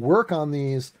will work on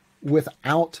these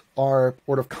without our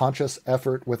conscious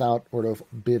effort, without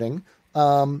bidding,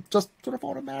 just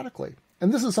automatically.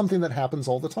 And this is something that happens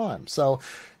all the time. So,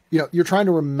 you're trying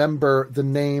to remember the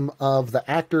name of the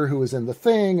actor who was in the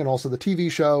thing and also the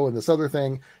TV show and this other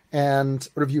thing. And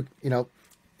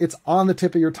it's on the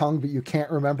tip of your tongue, but you can't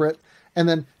remember it. And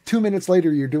then 2 minutes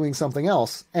later, you're doing something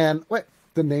else. And wait,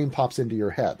 the name pops into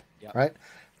your head, right?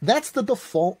 That's the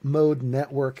default mode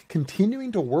network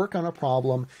continuing to work on a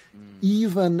problem,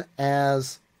 even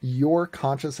as your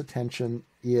conscious attention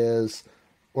is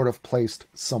placed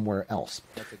somewhere else.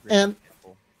 That's a great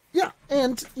example. Yeah,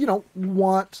 and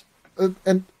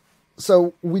and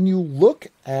so when you look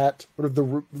at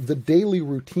the daily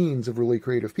routines of really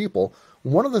creative people,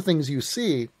 one of the things you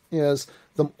see is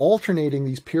them alternating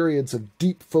these periods of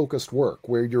deep focused work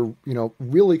where you're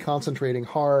really concentrating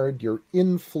hard, you're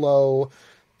in flow.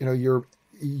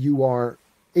 You are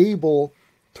able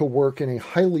to work in a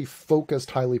highly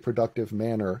focused, highly productive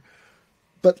manner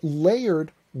but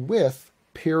layered with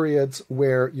periods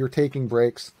where you're taking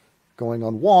breaks, going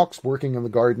on walks, working in the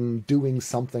garden, doing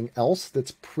something else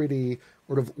that's pretty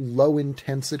sort of low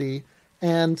intensity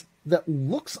and that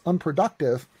looks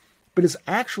unproductive, but is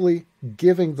actually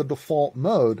giving the default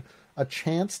mode a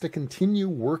chance to continue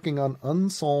working on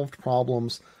unsolved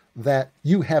problems that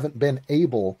you haven't been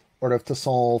able sort of to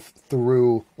solve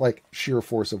through like sheer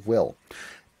force of will.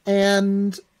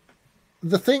 And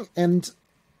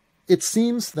it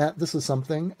seems that this is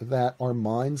something that our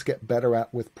minds get better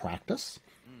at with practice.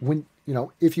 When,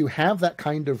 if you have that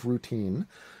kind of routine,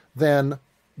 then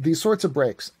these sorts of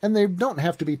breaks, and they don't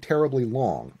have to be terribly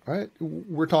long, right?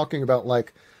 We're talking about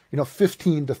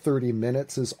 15 to 30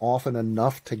 minutes is often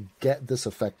enough to get this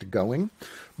effect going.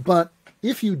 But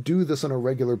if you do this on a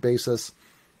regular basis,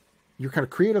 your kind of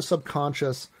creative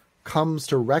subconscious comes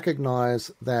to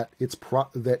recognize that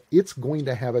it's going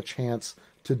to have a chance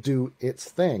to do its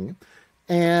thing.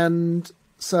 And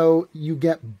so you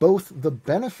get both the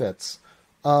benefits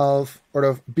of sort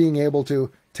of being able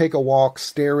to take a walk,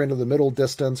 stare into the middle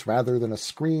distance rather than a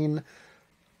screen,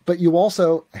 but you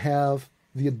also have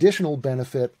the additional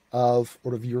benefit of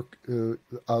sort of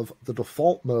of the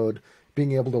default mode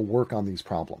being able to work on these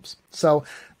problems. So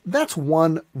that's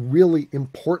one really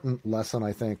important lesson,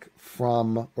 I think,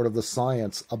 from sort of the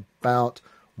science about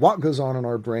what goes on in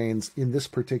our brains in this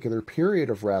particular period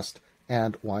of rest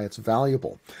and why it's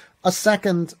valuable. The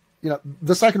second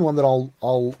one that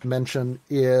I'll mention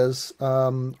is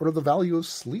sort of the value of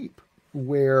sleep,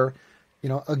 where,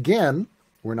 again,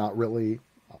 we're not really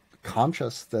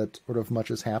conscious that sort of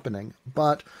much is happening,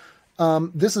 but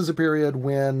this is a period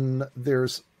when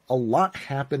there's a lot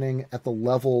happening at the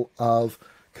level of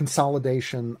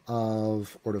consolidation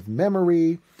of sort of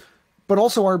memory, but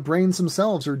also our brains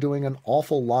themselves are doing an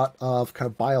awful lot of kind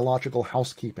of biological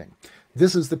housekeeping.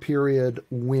 This is the period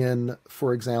when,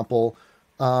 for example,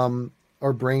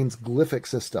 our brain's glyphic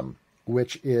system,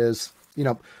 which is,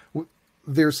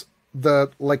 there's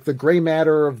the gray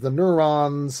matter of the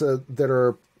neurons that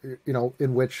are,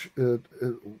 in which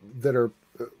that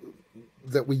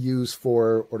we use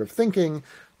for sort of thinking.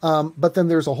 But then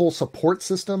there's a whole support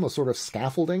system, a sort of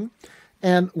scaffolding.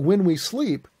 And when we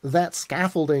sleep, that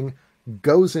scaffolding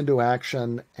goes into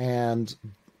action and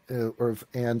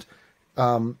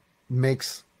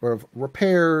makes sort of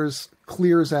repairs,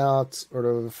 clears out sort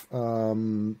of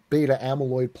beta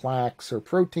amyloid plaques or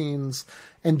proteins,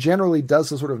 and generally does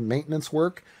the sort of maintenance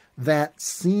work that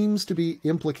seems to be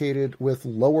implicated with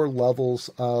lower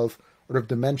levels of sort of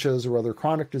dementias or other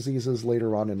chronic diseases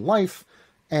later on in life,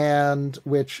 and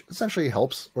which essentially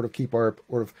helps sort of keep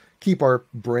our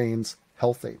brains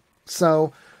healthy.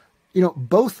 So,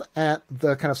 both at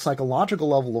the kind of psychological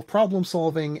level of problem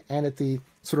solving and at the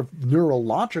sort of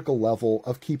neurological level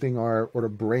of keeping our sort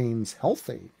of brains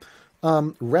healthy,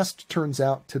 rest turns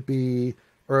out to be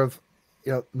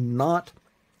not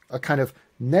a kind of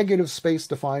negative space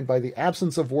defined by the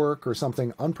absence of work or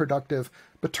something unproductive,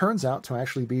 but turns out to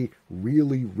actually be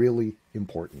really, really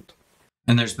important.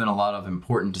 And there's been a lot of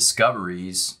important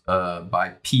discoveries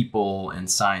by people and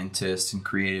scientists and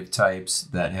creative types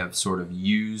that have sort of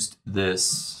used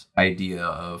this idea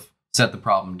of set the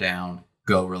problem down,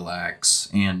 go relax,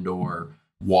 and or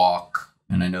walk.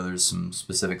 And I know there's some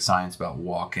specific science about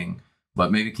walking,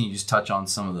 but maybe can you just touch on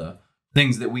some of the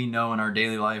things that we know in our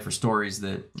daily life or stories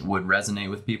that would resonate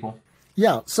with people?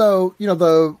 Yeah. So,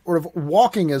 the sort of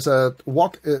walking is a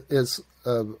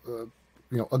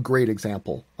great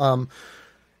example.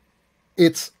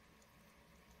 It's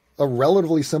a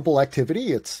relatively simple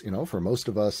activity. It's, for most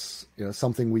of us,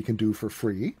 something we can do for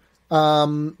free.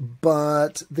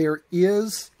 But there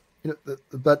is,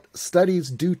 but studies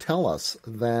do tell us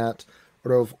that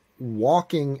sort of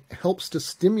walking helps to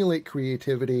stimulate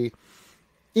creativity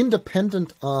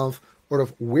independent of sort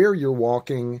of where you're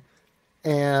walking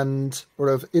and sort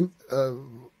of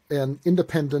and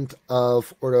independent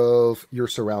of sort of your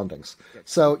surroundings.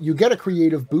 So you get a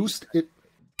creative boost.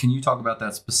 Can you talk about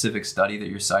that specific study that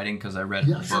you're citing? Because I read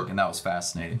the book and that was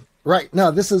fascinating. Right.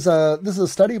 No, this is a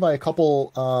study by a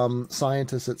couple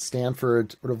scientists at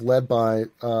Stanford, sort of led by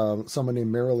someone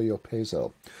named Marilee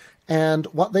Opezzo. And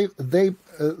what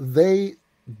they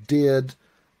did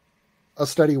a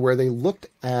study where they looked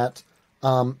at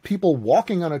people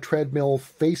walking on a treadmill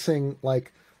facing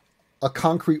like a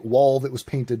concrete wall that was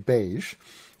painted beige,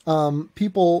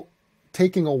 people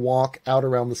taking a walk out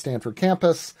around the Stanford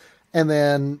campus, and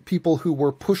then people who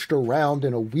were pushed around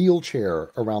in a wheelchair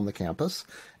around the campus,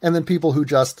 and then people who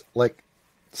just like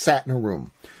sat in a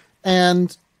room.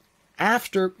 And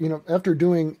after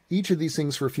doing each of these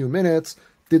things for a few minutes,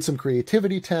 did some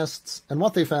creativity tests, and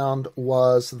what they found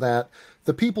was that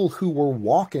the people who were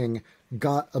walking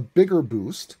got a bigger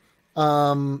boost.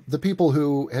 The people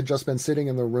who had just been sitting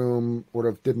in the room sort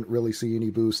of didn't really see any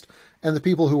boost. And the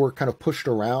people who were kind of pushed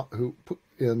around, who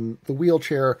in the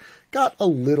wheelchair, got a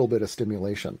little bit of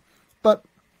stimulation. But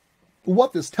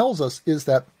what this tells us is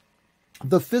that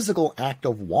the physical act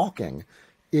of walking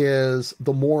is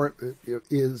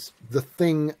the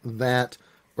thing that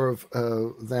kind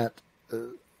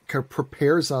of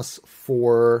prepares us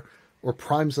for, or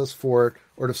primes us for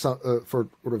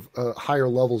higher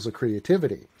levels of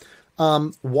creativity.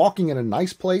 Walking in a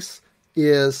nice place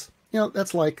is,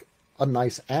 that's like a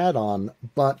nice add-on,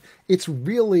 but it's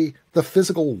really the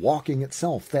physical walking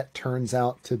itself that turns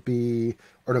out to be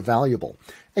sort of valuable.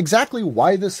 Exactly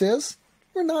why this is,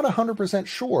 we're not 100%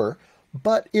 sure,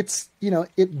 but it's,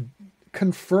 it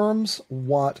confirms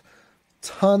what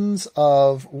tons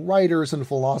of writers and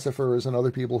philosophers and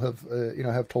other people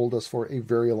have told us for a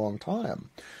very long time.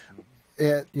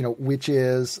 Which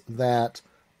is that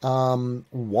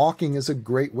walking is a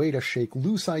great way to shake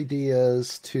loose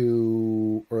ideas,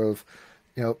 to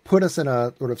put us in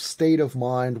a sort of state of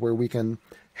mind where we can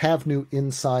have new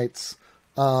insights.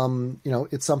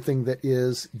 It's something that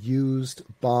is used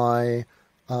by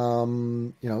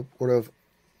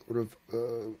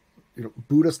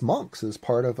Buddhist monks as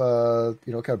part of a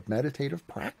kind of meditative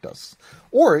practice,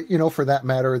 or for that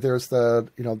matter, there's the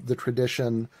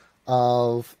tradition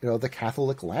of the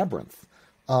Catholic labyrinth,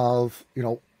 of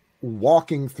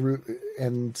walking through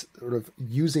and sort of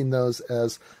using those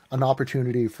as an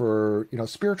opportunity for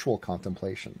spiritual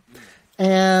contemplation.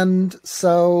 And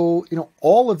so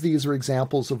all of these are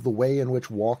examples of the way in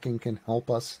which walking can help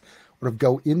us sort of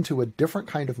go into a different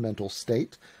kind of mental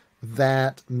state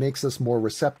that makes us more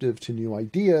receptive to new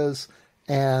ideas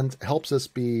and helps us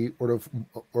be sort of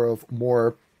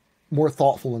more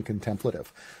thoughtful and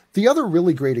contemplative. The other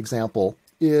really great example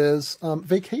is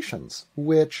vacations,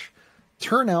 which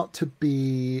turn out to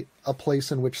be a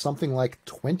place in which something like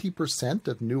 20%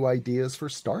 of new ideas for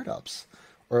startups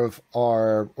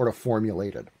are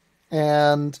formulated.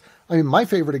 And I mean, my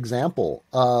favorite example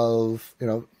of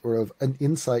an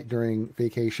insight during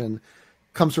vacation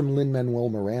comes from Lin-Manuel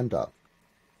Miranda,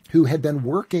 who had been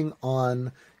working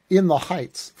on In the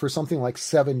Heights for something like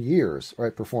 7 years,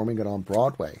 right, performing it on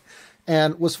Broadway,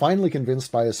 and was finally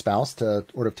convinced by his spouse to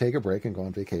sort of take a break and go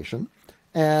on vacation.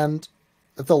 And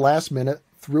at the last minute,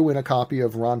 threw in a copy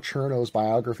of Ron Chernow's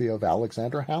biography of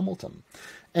Alexander Hamilton.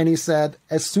 And he said,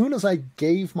 as soon as I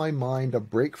gave my mind a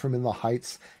break from In the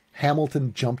Heights,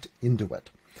 Hamilton jumped into it.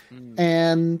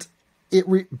 And it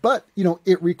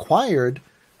required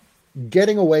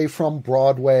getting away from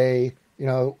Broadway,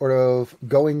 or of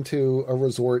going to a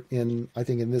resort in, I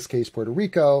think in this case, Puerto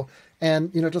Rico,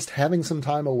 and, just having some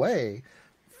time away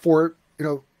for,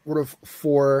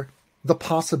 for the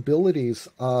possibilities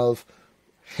of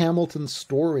Hamilton's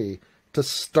story to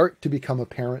start to become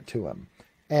apparent to him.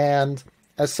 And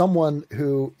as someone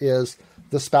who is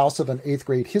the spouse of an 8th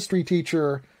grade history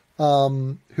teacher,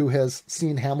 who has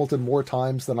seen Hamilton more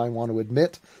times than I want to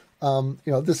admit,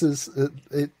 this is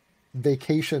a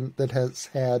vacation that has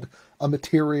had a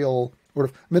material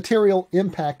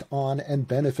impact on and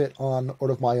benefit on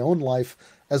sort of my own life,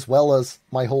 as well as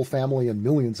my whole family and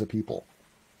millions of people.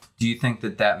 Do you think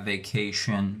that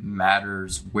vacation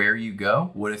matters where you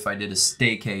go? What if I did a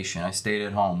staycation? I stayed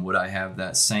at home. Would I have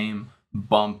that same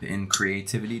bump in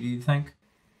creativity, do you think?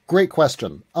 Great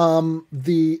question.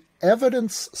 The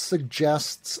evidence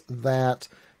suggests that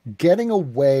getting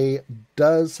away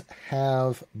does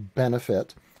have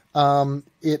benefit.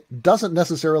 It doesn't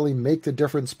necessarily make the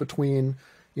difference between,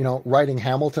 writing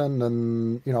Hamilton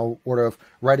and, sort of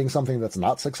writing something that's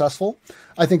not successful.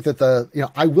 I think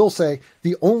that I will say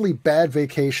the only bad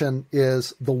vacation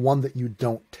is the one that you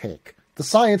don't take. The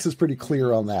science is pretty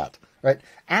clear on that, right?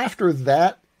 After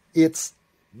that,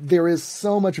 there is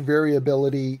so much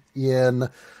variability in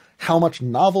how much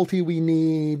novelty we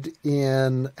need,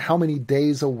 in how many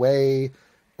days away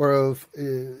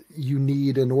you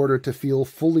need in order to feel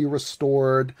fully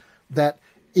restored, that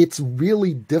it's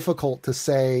really difficult to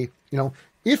say,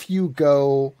 if you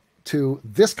go to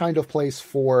this kind of place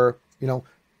for,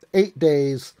 8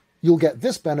 days, you'll get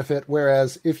this benefit,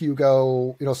 whereas if you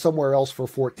go, somewhere else for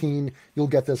 14, you'll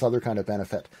get this other kind of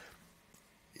benefit.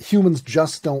 Humans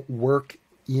just don't work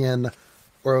in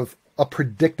a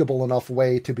predictable enough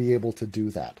way to be able to do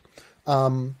that.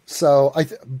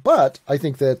 But I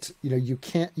think that,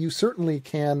 you certainly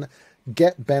can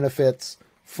get benefits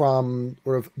from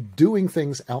sort of doing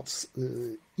things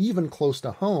even close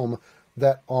to home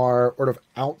that are sort of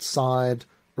outside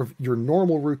of your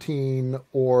normal routine,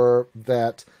 or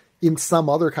that in some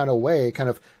other kind of way kind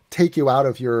of take you out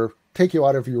of your take you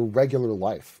out of your regular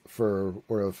life for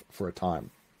a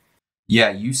time.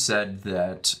 Yeah, you said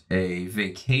that a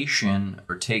vacation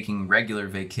or taking regular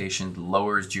vacation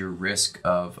lowers your risk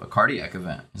of a cardiac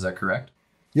event. Is that correct?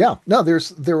 Yeah, no,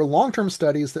 there are long-term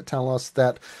studies that tell us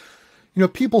that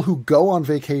people who go on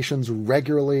vacations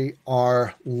regularly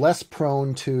are less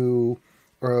prone to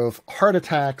of heart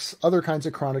attacks, other kinds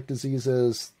of chronic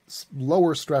diseases,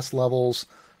 lower stress levels.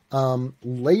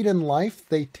 Late in life,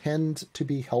 they tend to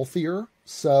be healthier.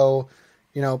 So,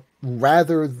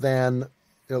 rather than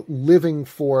living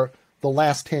for the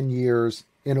last 10 years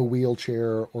in a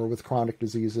wheelchair or with chronic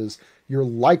diseases, you're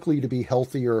likely to be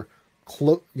healthier,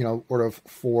 sort of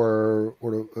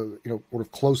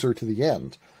closer to the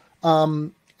end.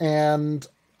 And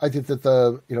I think that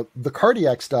the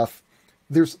cardiac stuff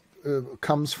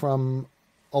comes from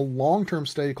a long-term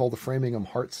study called the Framingham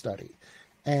Heart Study,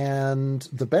 and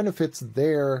the benefits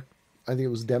there, I think it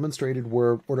was demonstrated,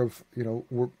 were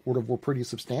pretty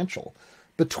substantial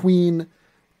between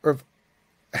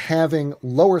having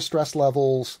lower stress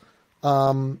levels,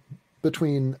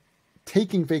 between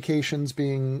taking vacations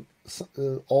being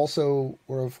also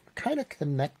kind of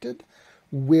connected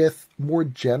with, more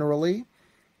generally,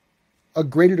 a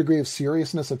greater degree of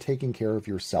seriousness of taking care of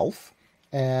yourself,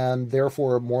 and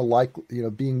therefore more likely,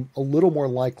 being a little more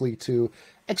likely to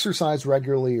exercise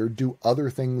regularly or do other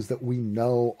things that we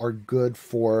know are good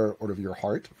for your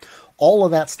heart. All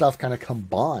of that stuff kind of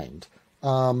combined,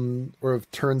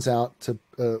 turns out to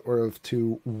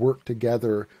to work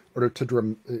together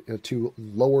to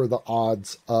lower the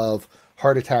odds of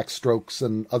heart attacks, strokes,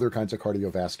 and other kinds of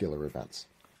cardiovascular events.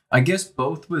 I guess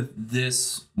both with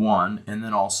this one and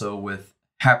then also with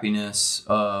happiness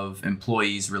of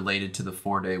employees related to the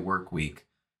 4-day work week.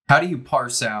 How do you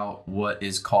parse out what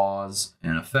is cause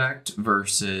and effect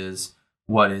versus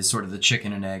what is sort of the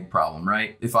chicken and egg problem,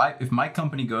 right? If my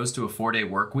company goes to a 4-day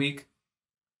work week,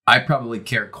 I probably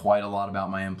care quite a lot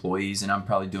about my employees, and I'm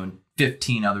probably doing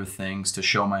 15 other things to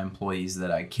show my employees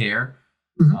that I care.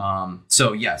 Mm-hmm.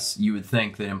 So yes, you would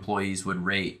think that employees would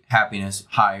rate happiness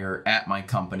higher at my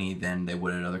company than they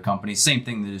would at other companies. Same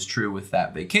thing that is true with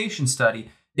that vacation study.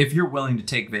 If you're willing to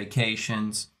take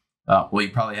vacations, you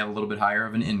probably have a little bit higher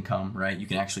of an income, right? You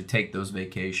can actually take those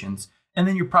vacations. And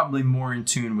then you're probably more in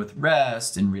tune with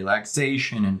rest and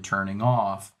relaxation and turning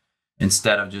off,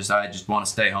 instead of I just want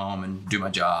to stay home and do my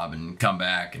job and come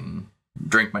back and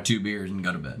drink my 2 beers and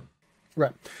go to bed.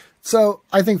 Right. So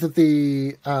I think that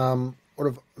the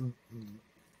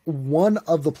one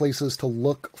of the places to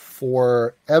look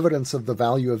for evidence of the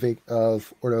value of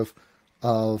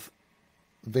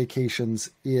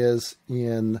vacations is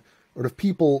in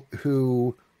people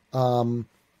who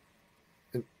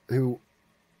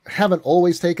haven't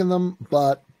always taken them,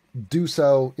 but do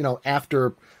so,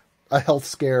 after a health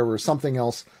scare or something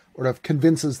else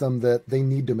convinces them that they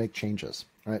need to make changes,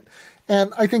 right?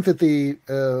 And I think that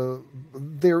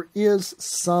there is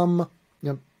some,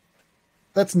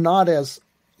 that's not as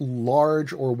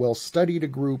large or well-studied a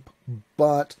group,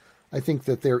 but I think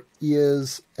that there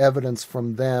is evidence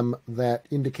from them that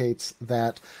indicates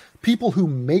that people who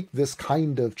make this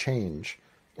kind of change,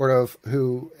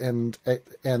 who and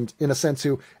in a sense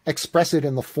who express it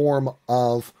in the form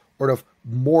of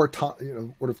more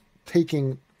time,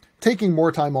 taking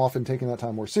more time off and taking that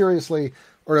time more seriously,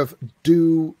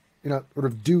 do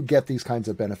get these kinds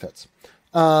of benefits.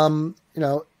 I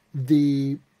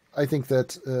think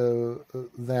that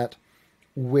that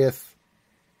with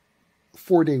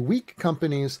 4-day week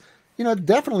companies, it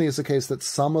definitely is the case that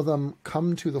some of them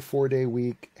come to the 4-day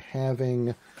week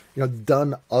having,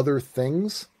 done other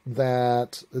things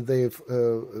that they've,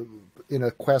 in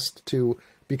a quest to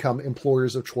become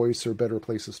employers of choice or better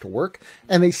places to work.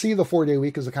 And they see the 4-day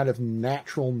week as a kind of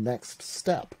natural next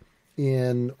step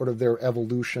in their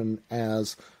evolution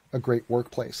as a great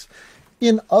workplace.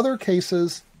 In other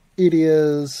cases, it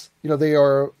is, they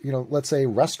are, let's say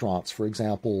restaurants, for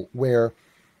example, where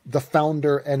the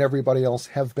founder and everybody else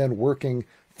have been working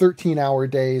 13-hour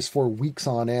days for weeks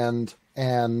on end.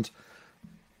 And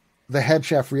the head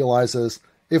chef realizes,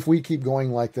 if we keep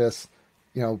going like this,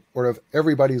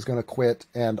 everybody's going to quit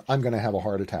and I'm going to have a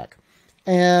heart attack.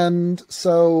 And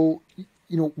so,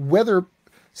 whether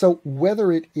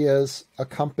it is a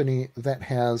company that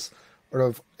has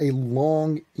a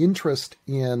long interest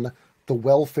in the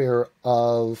welfare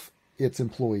of its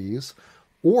employees,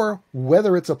 or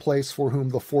whether it's a place for whom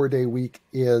the 4-day week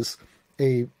is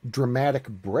a dramatic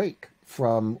break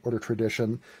from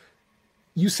tradition,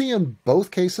 you see in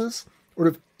both cases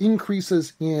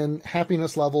increases in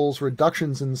happiness levels,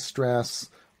 reductions in stress,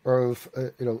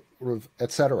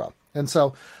 etc. And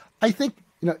so I think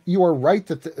you are right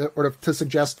that or to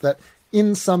suggest that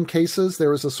in some cases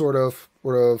there is a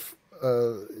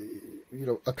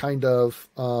a kind of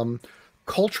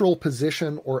cultural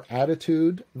position or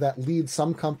attitude that leads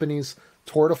some companies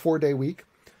toward a 4-day week.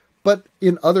 But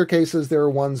in other cases, there are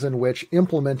ones in which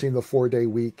implementing the 4-day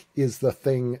week is the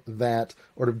thing that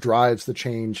sort of drives the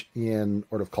change in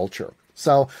sort of culture.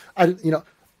 So,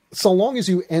 so long as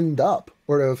you end up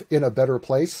sort of in a better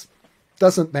place,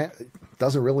 doesn't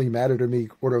really matter to me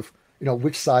sort of,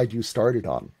 which side you started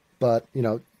on. But,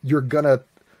 you're going to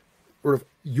sort of,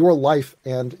 your life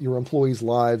and your employees'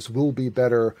 lives will be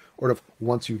better sort of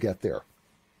once you get there.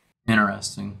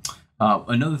 Interesting.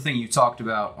 Another thing you talked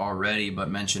about already, but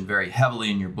mentioned very heavily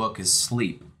in your book, is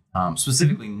sleep,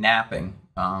 specifically napping.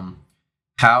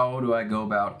 How do I go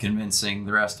about convincing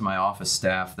the rest of my office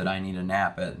staff that I need a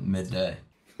nap at midday?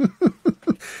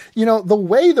 The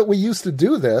way that we used to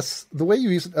do this,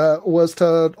 was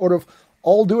to sort of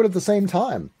all do it at the same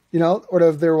time.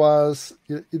 There was...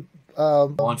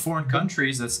 well, in foreign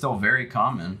countries, that's still very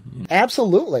common.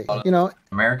 Absolutely.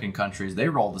 American countries, they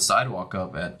roll the sidewalk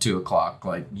up at 2:00.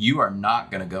 Like, you are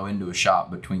not going to go into a shop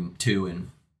between 2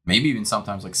 and maybe even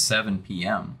sometimes like 7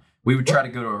 p.m. We would try to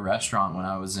go to a restaurant when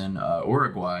I was in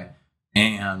Uruguay,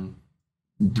 and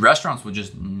the restaurants would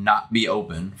just not be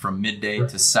open from midday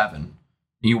to 7.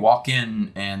 You walk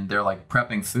in and they're like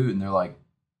prepping food, and they're like,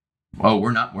 "Oh,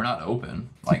 we're not open.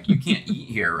 Like, you can't eat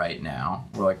here right now."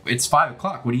 We're like, "It's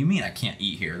 5:00. What do you mean I can't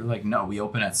eat here?" They're like, "No, we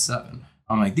open at 7."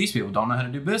 I'm like, these people don't know how to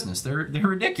do business. They're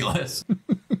ridiculous.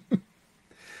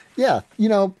 Yeah,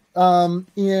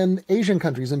 in Asian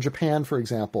countries, in Japan, for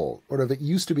example, it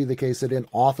used to be the case that in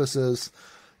offices,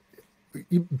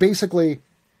 you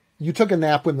took a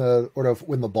nap when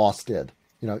the boss did.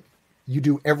 You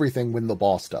do everything when the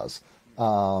boss does.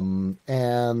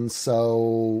 And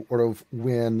so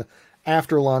when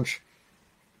after lunch,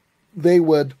 they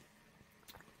would,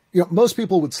 most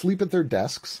people would sleep at their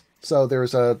desks. So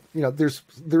there's there's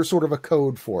sort of a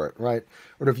code for it, right?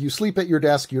 Or if you sleep at your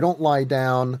desk, you don't lie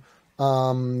down.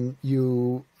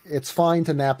 It's fine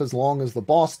to nap as long as the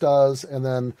boss does. And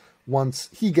then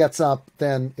once he gets up,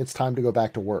 then it's time to go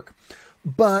back to work.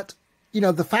 But,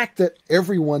 the fact that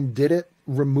everyone did it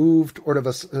removed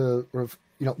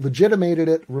legitimated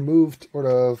it, removed sort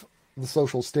of the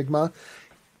social stigma.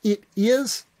 It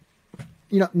is,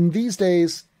 these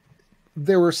days,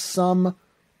 there are some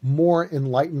more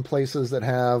enlightened places that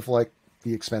have like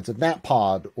the expensive nap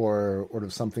pod or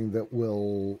something that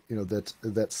will,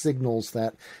 that signals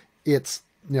that it's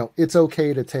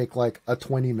okay to take like a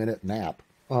 20-minute nap,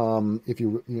 if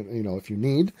you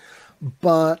need.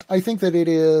 But I think that it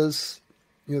is,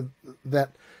 that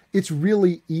it's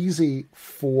really easy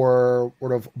for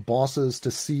sort of bosses to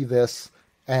see this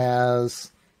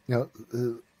as,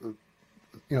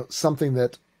 something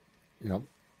that,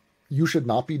 you should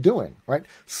not be doing, right?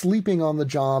 Sleeping on the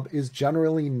job is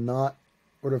generally not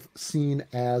sort of seen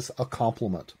as a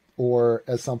compliment or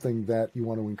as something that you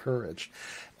want to encourage.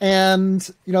 And,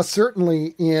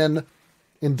 certainly in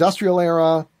industrial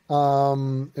era,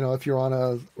 if you're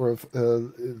on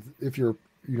if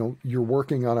you're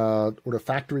working on a sort of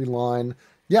factory line,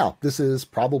 yeah, this is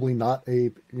probably not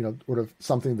a, sort of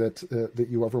something that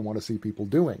you ever want to see people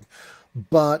doing.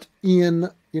 But in,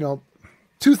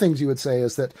 two things you would say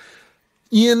is that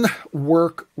in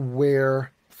work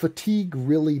where fatigue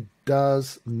really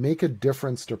does make a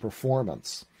difference to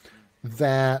performance,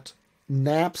 that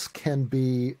naps can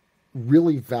be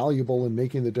really valuable in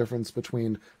making the difference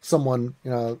between someone,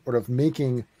 sort of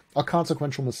making a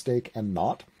consequential mistake and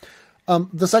not.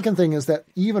 The second thing is that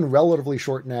even relatively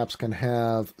short naps can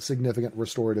have significant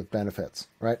restorative benefits,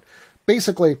 right?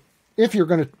 Basically, if you're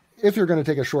going to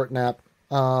take a short nap,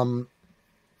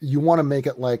 you want to make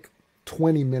it like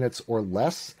 20 minutes or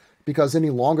less, because any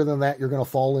longer than that, you're going to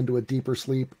fall into a deeper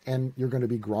sleep and you're going to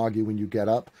be groggy when you get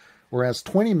up. Whereas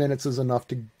 20 minutes is enough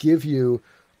to give you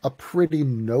a pretty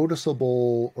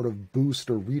noticeable sort of boost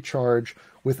or recharge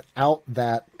without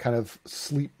that kind of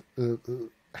sleep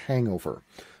hangover.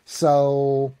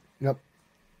 So,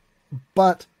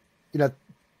 but,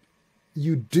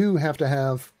 you do have to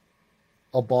have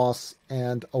a boss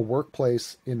and a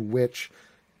workplace in which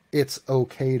it's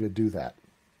okay to do that.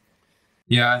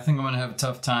 Yeah, I think I'm going to have a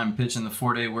tough time pitching the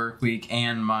 4-day work week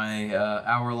and my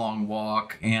hour-long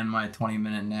walk and my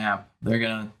 20-minute nap. They're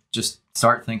going to just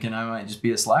start thinking I might just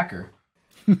be a slacker.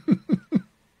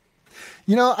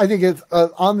 I think it's,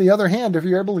 on the other hand, if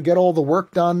you're able to get all the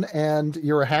work done and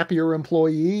you're a happier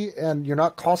employee and you're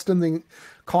not costing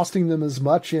them as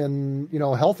much in,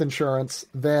 health insurance,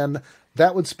 then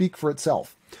that would speak for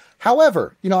itself.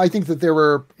 However, I think that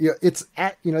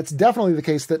it's definitely the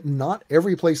case that not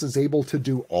every place is able to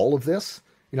do all of this.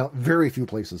 Very few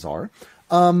places are.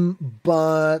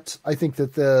 But I think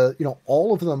that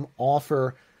all of them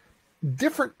offer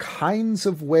different kinds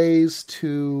of ways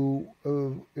to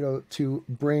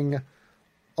bring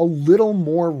a little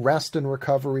more rest and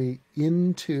recovery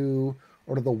into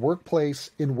the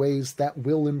workplace in ways that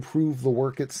will improve the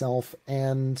work itself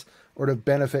and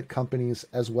benefit companies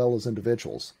as well as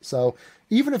individuals. So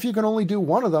even if you can only do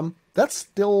one of them, that's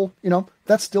still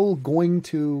going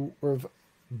to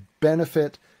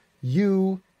benefit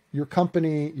you, your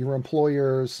company, your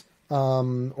employers,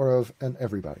 and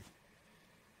everybody.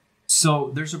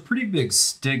 So there's a pretty big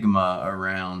stigma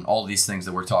around all these things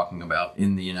that we're talking about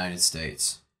in the United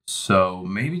States. So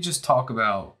maybe just talk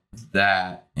about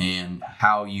that and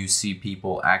how you see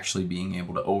people actually being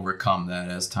able to overcome that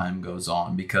as time goes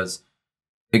on. Because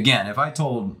again, if I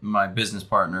told my business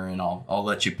partner, and I'll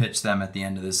let you pitch them at the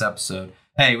end of this episode,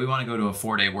 hey, we want to go to a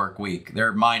 4-day work week,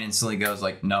 their mind instantly goes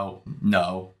like, no,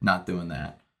 not doing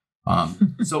that.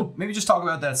 So maybe just talk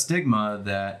about that stigma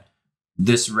that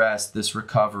this rest, this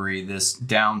recovery, this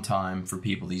downtime for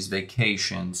people, these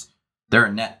vacations, they're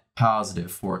a net positive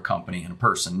for a company and a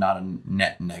person, not a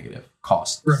net negative.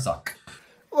 Costs suck.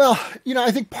 Well,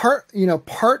 I think part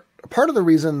of the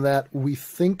reason that we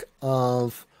think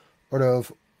of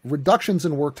reductions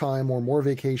in work time or more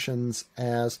vacations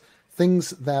as things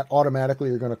that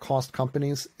automatically are going to cost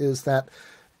companies is that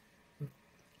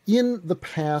in the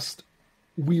past,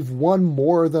 we've won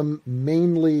more of them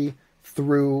mainly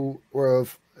through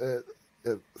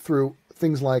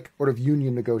things like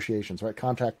union negotiations, right?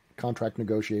 Contract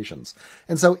negotiations.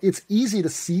 And so it's easy to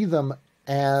see them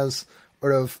as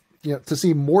to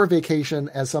see more vacation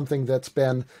as something that's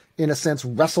been, in a sense,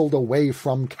 wrestled away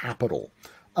from capital.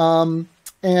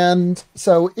 And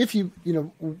so if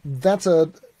that's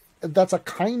a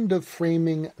kind of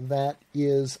framing that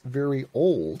is very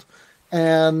old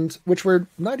and which we're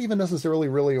not even necessarily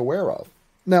really aware of.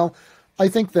 Now, I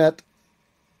think that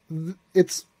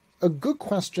it's a good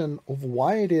question of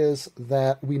why it is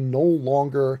that we no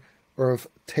longer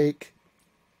take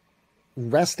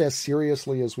rest as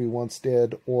seriously as we once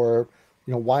did, or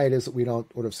why it is that we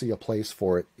don't see a place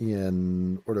for it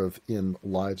in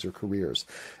lives or careers.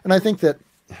 And I think that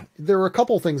there are a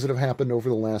couple of things that have happened over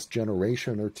the last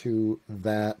generation or two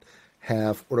that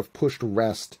have pushed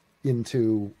rest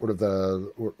into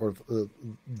the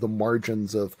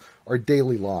margins of our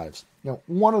daily lives.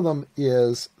 One of them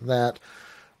is that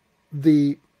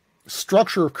the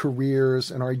structure of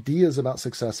careers and our ideas about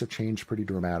success have changed pretty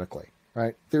dramatically,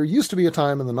 right? There used to be a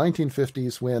time in the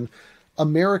 1950s when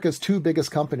America's two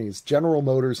biggest companies, General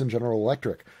Motors and General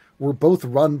Electric, were both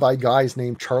run by guys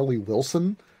named Charlie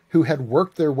Wilson, who had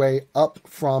worked their way up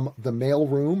from the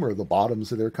mailroom or the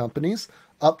bottoms of their companies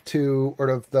up to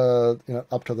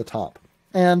up to the top.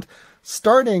 And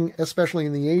starting, especially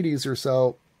in the 80s or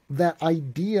so, that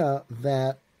idea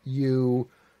that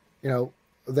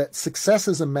that success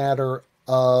is a matter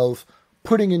of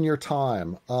putting in your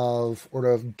time, of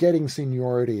getting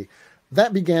seniority,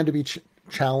 that began to be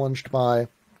challenged by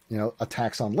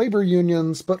attacks on labor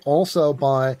unions, but also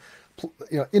by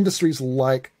industries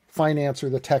like finance or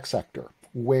the tech sector,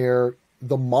 where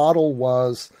the model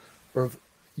was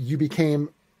you became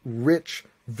rich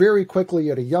very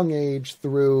quickly at a young age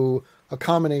through a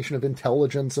combination of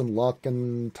intelligence and luck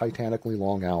and titanically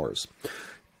long hours.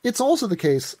 It's also the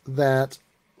case that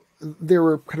there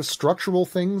were kind of structural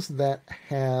things that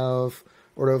have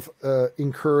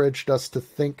encouraged us to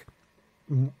think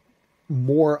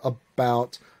more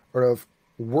about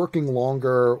working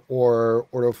longer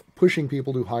or pushing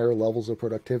people to higher levels of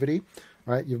productivity,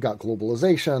 right? You've got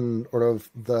globalization,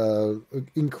 the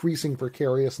increasing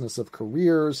precariousness of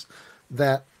careers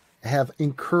that have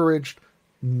encouraged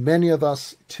many of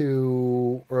us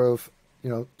to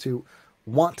to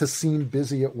want to seem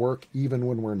busy at work even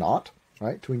when we're not,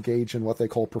 right? To engage in what they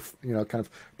call kind of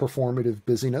performative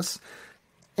busyness.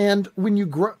 And when you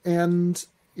grow and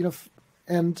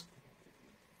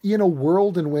in a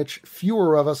world in which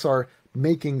fewer of us are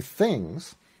making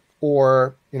things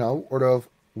or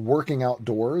working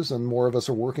outdoors and more of us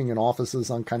are working in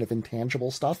offices on kind of intangible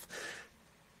stuff,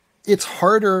 it's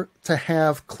harder to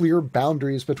have clear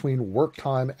boundaries between work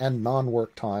time and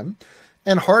non-work time,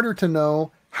 and harder to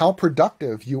know how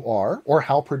productive you are or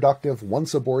how productive one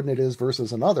subordinate is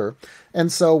versus another.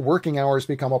 And so working hours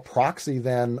become a proxy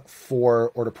then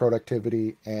for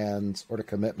productivity and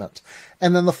commitment.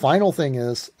 And then the final thing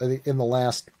is, in the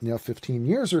last 15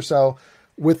 years or so,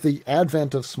 with the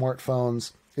advent of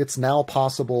smartphones, It's now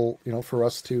possible, for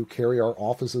us to carry our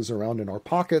offices around in our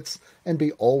pockets and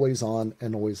be always on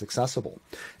and always accessible.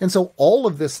 And so all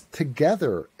of this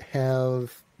together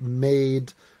have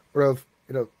made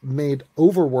made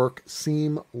overwork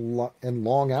and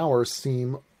long hours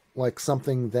seem like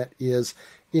something that is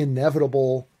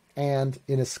inevitable and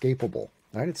inescapable,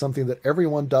 right? It's something that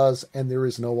everyone does and there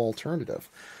is no alternative.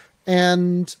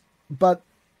 But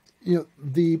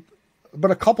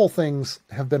a couple things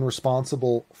have been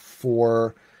responsible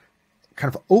for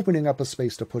kind of opening up a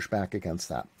space to push back against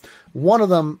that. One of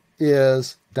them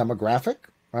is demographic,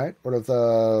 right?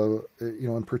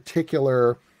 In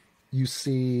particular, you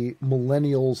see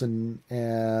millennials and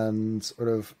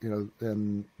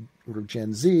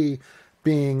Gen Z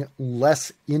being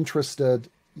less interested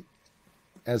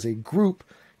as a group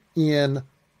in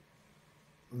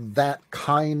that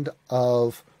kind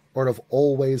of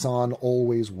always on,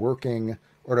 always working,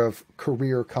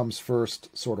 career comes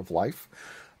first sort of life.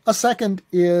 A second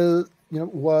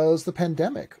was the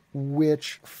pandemic,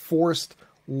 which forced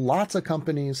lots of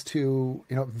companies to,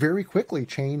 very quickly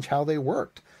change how they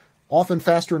worked, often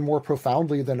faster and more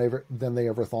profoundly than they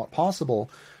ever thought possible,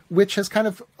 which has kind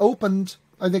of opened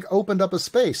up a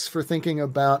space for thinking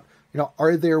about,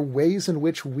 are there ways in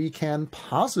which we can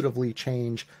positively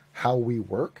change how we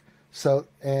work? So,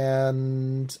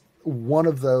 and one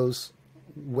of those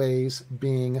ways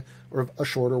being a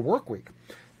shorter work week.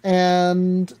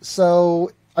 And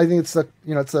so I think it's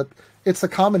the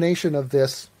combination of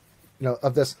this,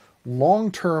 of this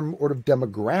long-term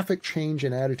demographic change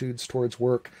in attitudes towards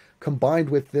work combined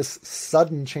with this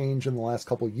sudden change in the last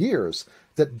couple of years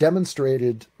that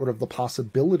demonstrated the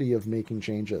possibility of making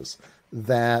changes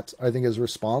that I think is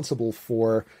responsible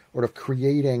for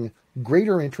creating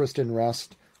greater interest in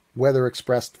rest, whether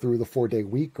expressed through the 4-day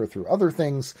week or through other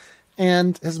things,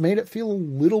 and has made it feel a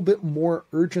little bit more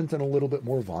urgent and a little bit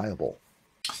more viable.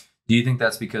 Do you think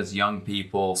that's because young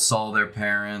people saw their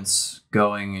parents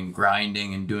going and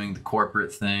grinding and doing the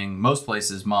corporate thing? Most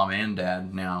places, mom and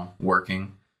dad now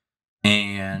working.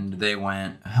 And they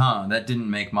went, that didn't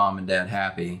make mom and dad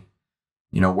happy.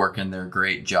 Working their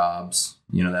great jobs,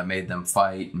 that made them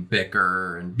fight and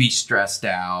bicker and be stressed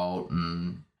out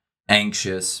and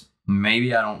anxious.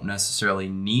 Maybe I don't necessarily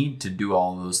need to do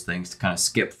all those things to kind of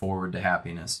skip forward to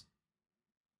happiness.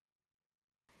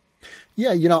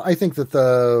 Yeah, I think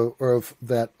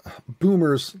that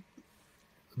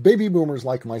baby boomers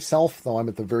like myself, though I'm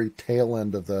at the very tail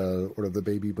end of the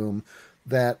baby boom,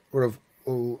 that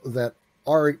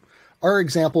our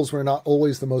examples were not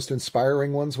always the most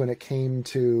inspiring ones when it came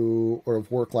to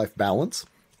work-life balance,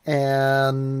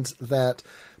 and that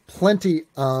plenty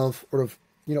of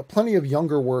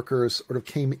younger workers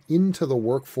came into the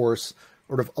workforce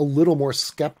a little more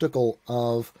skeptical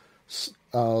of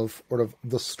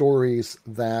the stories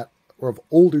that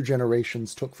older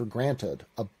generations took for granted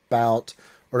about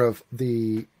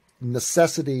the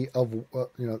necessity of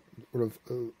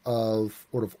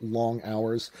long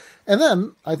hours. And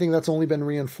then I think that's only been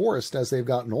reinforced as they've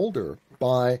gotten older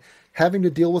by having to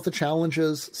deal with the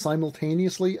challenges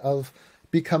simultaneously of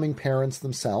becoming parents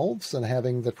themselves and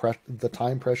having the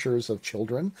time pressures of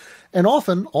children, and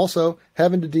often also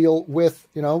having to deal with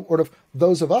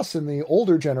those of us in the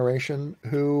older generation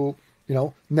who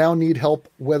now need help,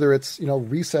 whether it's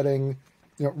resetting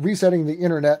the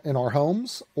internet in our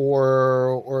homes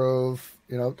or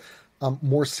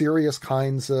more serious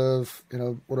kinds of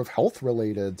health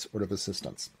related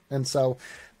assistance. And so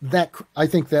that I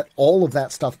think that all of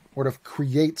that stuff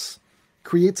creates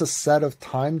a set of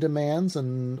time demands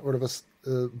and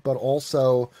but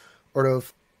also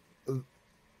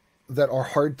that are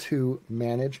hard to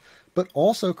manage, but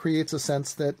also creates a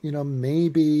sense that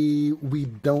maybe we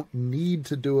don't need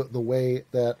to do it the way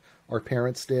that our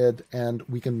parents did, and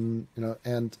we can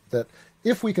and that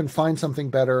if we can find something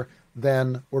better,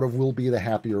 then we'll be the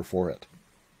happier for it.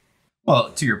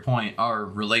 Well, to your point, our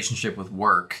relationship with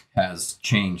work has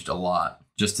changed a lot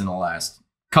just in the last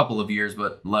couple of years,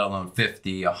 but let alone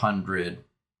 50, 100,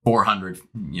 400,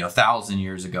 1,000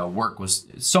 years ago, work was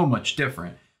so much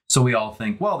different. So we all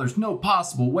think, well, there's no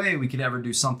possible way we could ever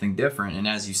do something different. And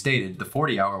as you stated, the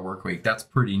 40-hour work week, that's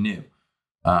pretty new.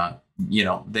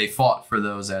 They fought for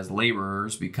those as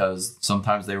laborers because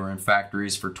sometimes they were in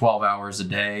factories for 12 hours a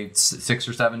day, 6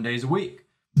 or 7 days a week.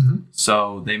 Mm-hmm.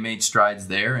 So they made strides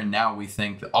there. And now we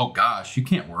think that, oh, gosh, you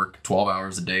can't work 12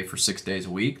 hours a day for 6 days a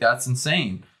week. That's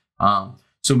insane.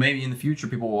 So maybe in the future,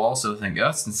 people will also think, oh,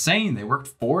 that's insane. They worked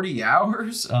 40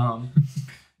 hours.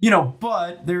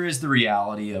 But there is the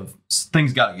reality of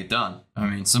things got to get done. I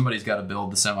mean, somebody's got to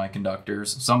build the semiconductors.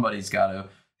 Somebody's got to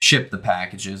ship the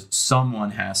packages.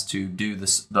 Someone has to do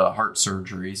the heart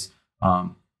surgeries.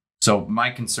 So my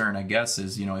concern, I guess,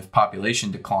 is, if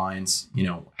population declines,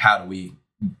 how do we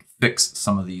fix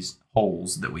some of these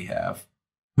holes that we have?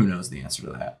 Who knows the answer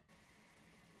to that?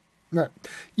 Right.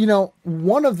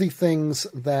 One of the things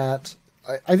that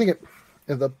I think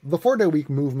the 4-day week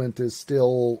movement is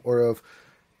still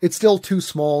it's still too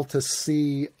small to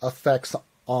see effects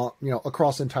on,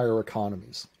 across entire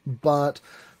economies. But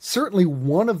certainly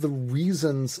one of the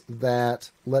reasons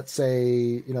that, let's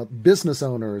say, business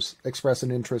owners express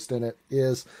an interest in it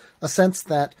is a sense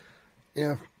that,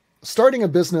 starting a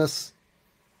business,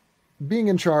 being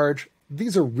in charge,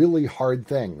 these are really hard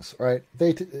things, right?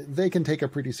 They can take a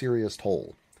pretty serious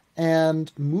toll.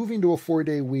 And moving to a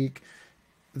 4-day week,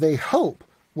 they hope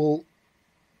will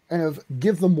kind of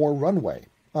give them more runway,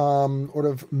 sort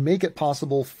of make it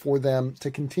possible for them to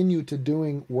continue to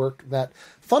doing work that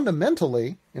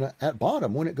fundamentally, at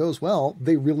bottom, when it goes well,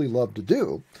 they really love to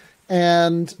do,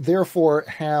 and therefore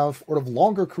have sort of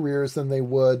longer careers than they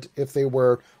would if they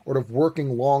were sort of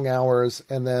working long hours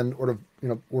and then sort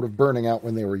of burning out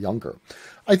when they were younger.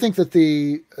 I think that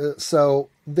so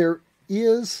there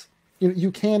is,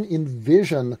 you can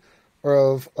envision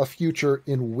of a future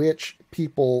in which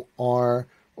people are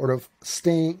sort of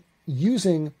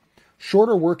using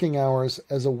shorter working hours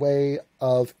as a way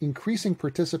of increasing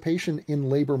participation in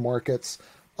labor markets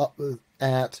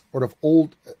at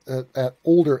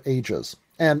older ages.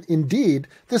 And indeed,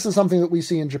 this is something that we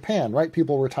see in Japan, right?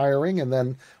 People retiring and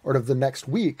then sort of the next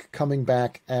week coming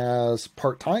back as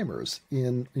part-timers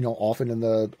often in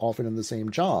the same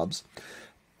jobs.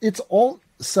 It's all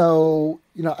so,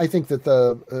 I think that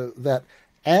that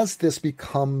as this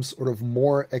becomes sort of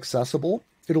more accessible,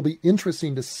 it'll be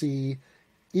interesting to see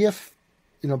if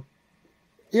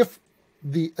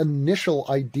the initial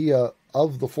idea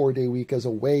of the 4-day week as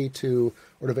a way to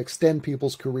sort of extend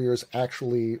people's careers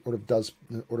actually sort of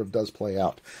does play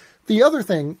out. The other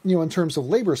thing, in terms of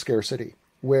labor scarcity,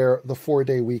 where the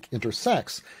 4-day week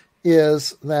intersects,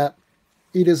 is that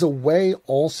it is a way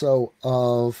also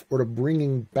of sort of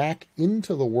bringing back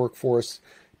into the workforce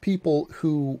people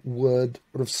who would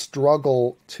sort of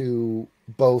struggle to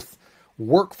both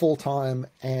work full-time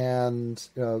and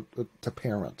to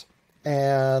parent.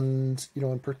 And,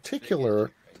 in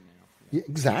particular,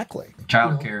 exactly.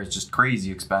 Childcare is just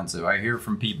crazy expensive. I hear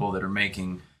from people that are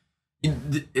making,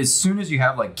 as soon as you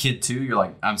have like kid 2, you're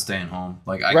like, I'm staying home.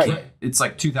 Like I can't, it's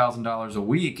like $2,000 a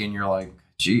week. And you're like,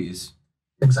 geez.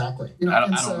 Exactly. I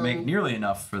don't make nearly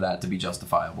enough for that to be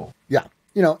justifiable. Yeah.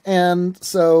 And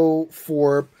so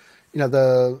for,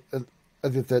 for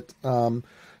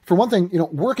one thing,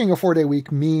 working a 4-day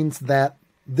week means that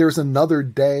there's another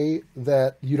day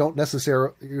that you don't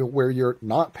necessarily, where you're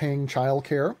not paying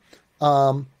childcare,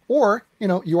 or,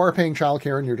 you are paying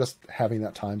childcare and you're just having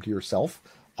that time to yourself.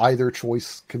 Either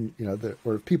choice can,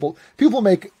 or people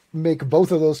make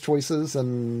both of those choices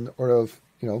and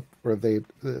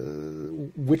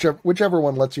whichever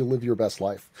one lets you live your best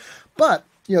life. But,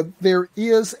 there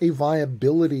is a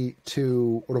viability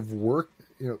to sort of work,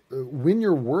 when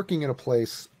you're working in a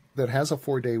place that has a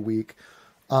 4-day week,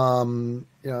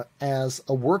 as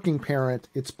a working parent,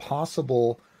 it's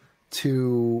possible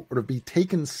to sort of be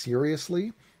taken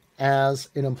seriously as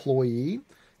an employee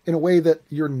in a way that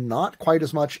you're not quite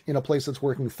as much in a place that's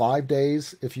working 5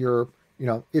 days if you're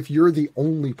the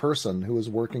only person who is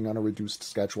working on a reduced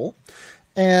schedule.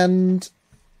 And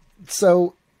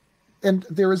so, and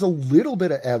there is a little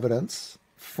bit of evidence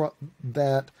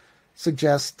that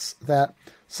suggests that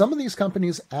some of these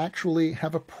companies actually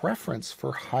have a preference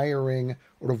for hiring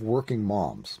sort of working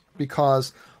moms,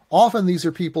 because often these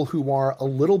are people who are a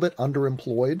little bit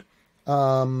underemployed.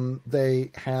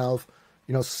 They have,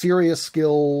 serious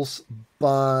skills,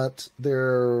 but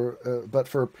but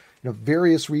for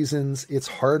various reasons, it's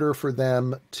harder for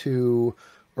them to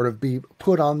sort of be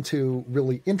put onto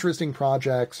really interesting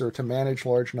projects or to manage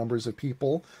large numbers of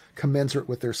people commensurate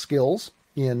with their skills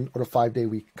in sort of 5-day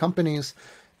week companies.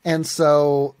 And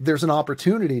so there's an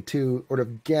opportunity to sort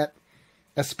of get,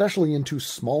 especially into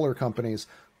smaller companies,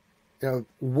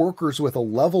 workers with a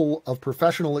level of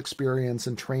professional experience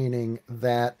and training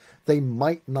that they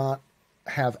might not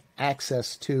have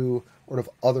access to sort of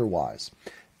otherwise.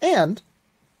 And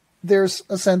there's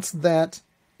a sense that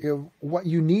what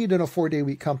you need in a 4-day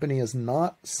week company is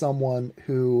not someone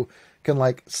who can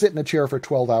like sit in a chair for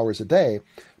 12 hours a day,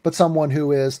 but someone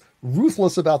who is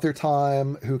ruthless about their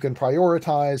time, who can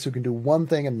prioritize, who can do one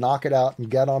thing and knock it out and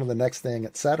get on to the next thing,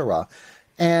 etc.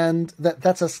 And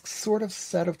that's a sort of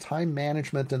set of time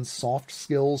management and soft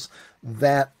skills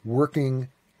that working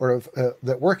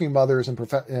that working mothers and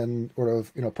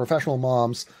professional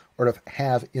moms sort of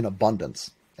have in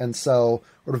abundance. And so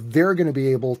sort of they're going to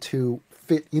be able to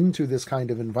fit into this kind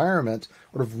of environment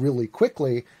sort of really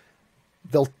quickly.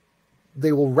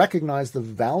 They will recognize the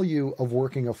value of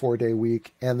working a 4-day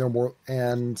week, and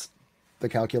the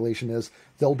calculation is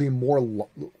they'll be more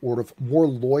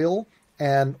loyal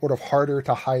and sort of harder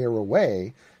to hire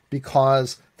away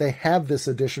because they have this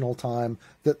additional time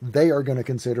that they are going to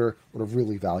consider sort of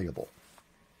really valuable.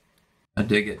 I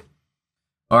dig it.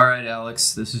 All right,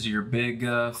 Alex, this is your big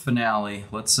finale.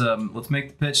 Let's make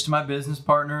the pitch to my business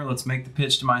partner. Let's make the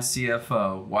pitch to my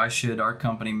CFO. Why should our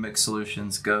company, Mix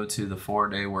Solutions, go to the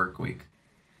 4-day work week?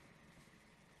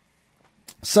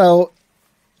 So,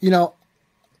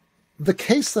 the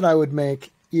case that I would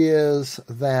make is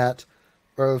that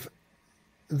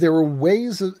there are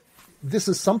ways this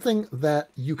is something that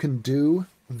you can do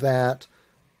that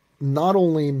not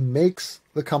only makes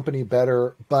the company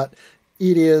better, but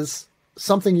it is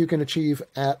something you can achieve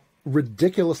at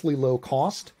ridiculously low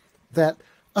cost. That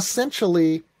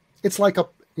essentially it's like a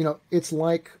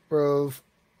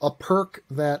perk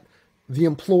that the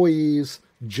employees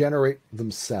generate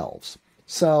themselves.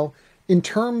 So in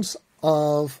terms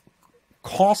of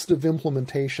cost of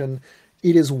implementation,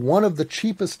 it is one of the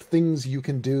cheapest things you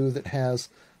can do that has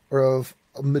of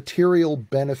material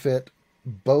benefit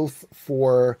both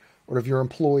for your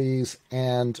employees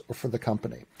and for the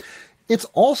company. It's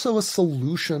also a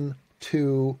solution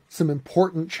to some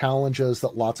important challenges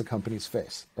that lots of companies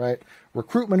face, right?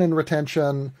 Recruitment and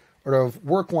retention,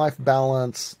 work-life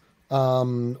balance,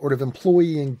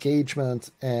 employee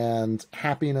engagement and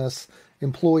happiness,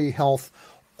 employee health.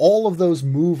 All of those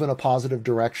move in a positive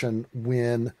direction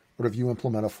when you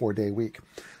implement a 4-day week.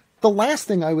 The last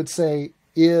thing I would say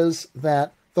is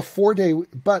that the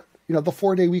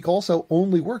 4-day week also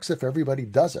only works if everybody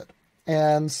does it.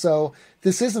 And so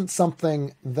this isn't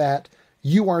something that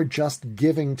you are just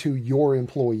giving to your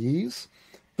employees,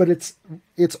 but it's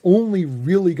only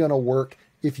really going to work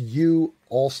if you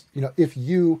also,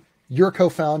 your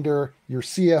co-founder, your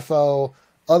CFO,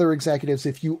 other executives,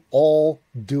 if you all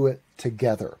do it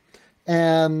together.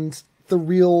 And the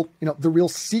real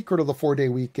secret of the 4-day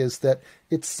week is that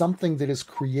it's something that is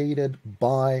created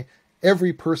by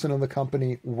every person in the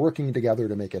company working together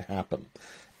to make it happen.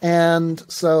 And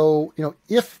so,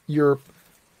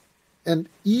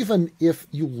 even if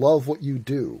you love what you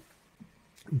do,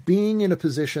 being in a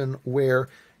position where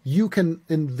you can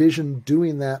envision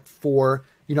doing that for,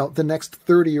 the next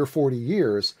 30 or 40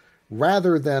 years,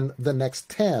 rather than the next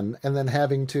 10, and then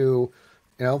having to,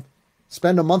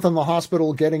 spend a month in the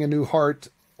hospital getting a new heart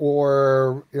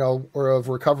or of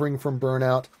recovering from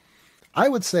burnout, I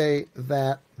would say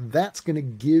that that's going to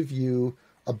give you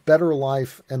a better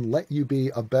life and let you be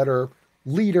a better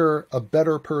leader, a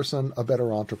better person, a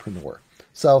better entrepreneur.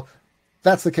 So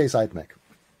that's the case I'd make.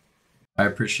 I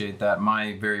appreciate that.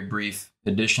 My very brief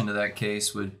addition to that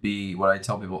case would be what I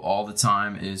tell people all the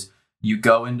time is you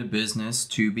go into business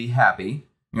to be happy.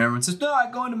 Everyone says, no,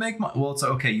 I go in to make money. Well, it's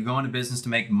okay. You go into business to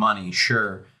make money.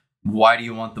 Sure. Why do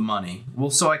you want the money? Well,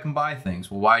 so I can buy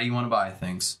things. Well, why do you want to buy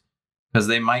things? Because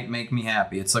they might make me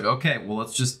happy. It's like, okay, well,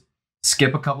 let's just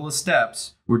skip a couple of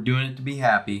steps. We're doing it to be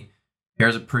happy.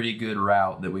 Here's a pretty good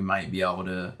route that we might be able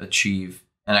to achieve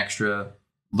an extra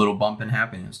little bump in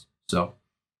happiness. So,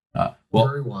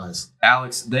 very wise.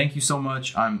 Alex, thank you so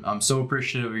much. I'm so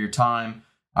appreciative of your time.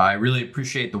 I really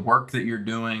appreciate the work that you're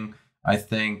doing. I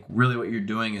think really what you're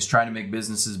doing is trying to make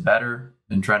businesses better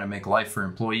and trying to make life for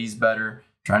employees better,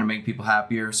 trying to make people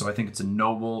happier. So I think it's a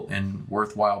noble and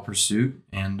worthwhile pursuit.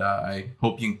 And I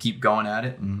hope you can keep going at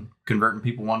it and converting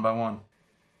people one by one.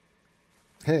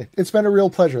 Hey, it's been a real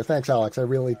pleasure. Thanks, Alex.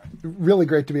 Really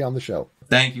great to be on the show.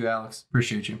 Thank you, Alex.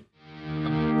 Appreciate you.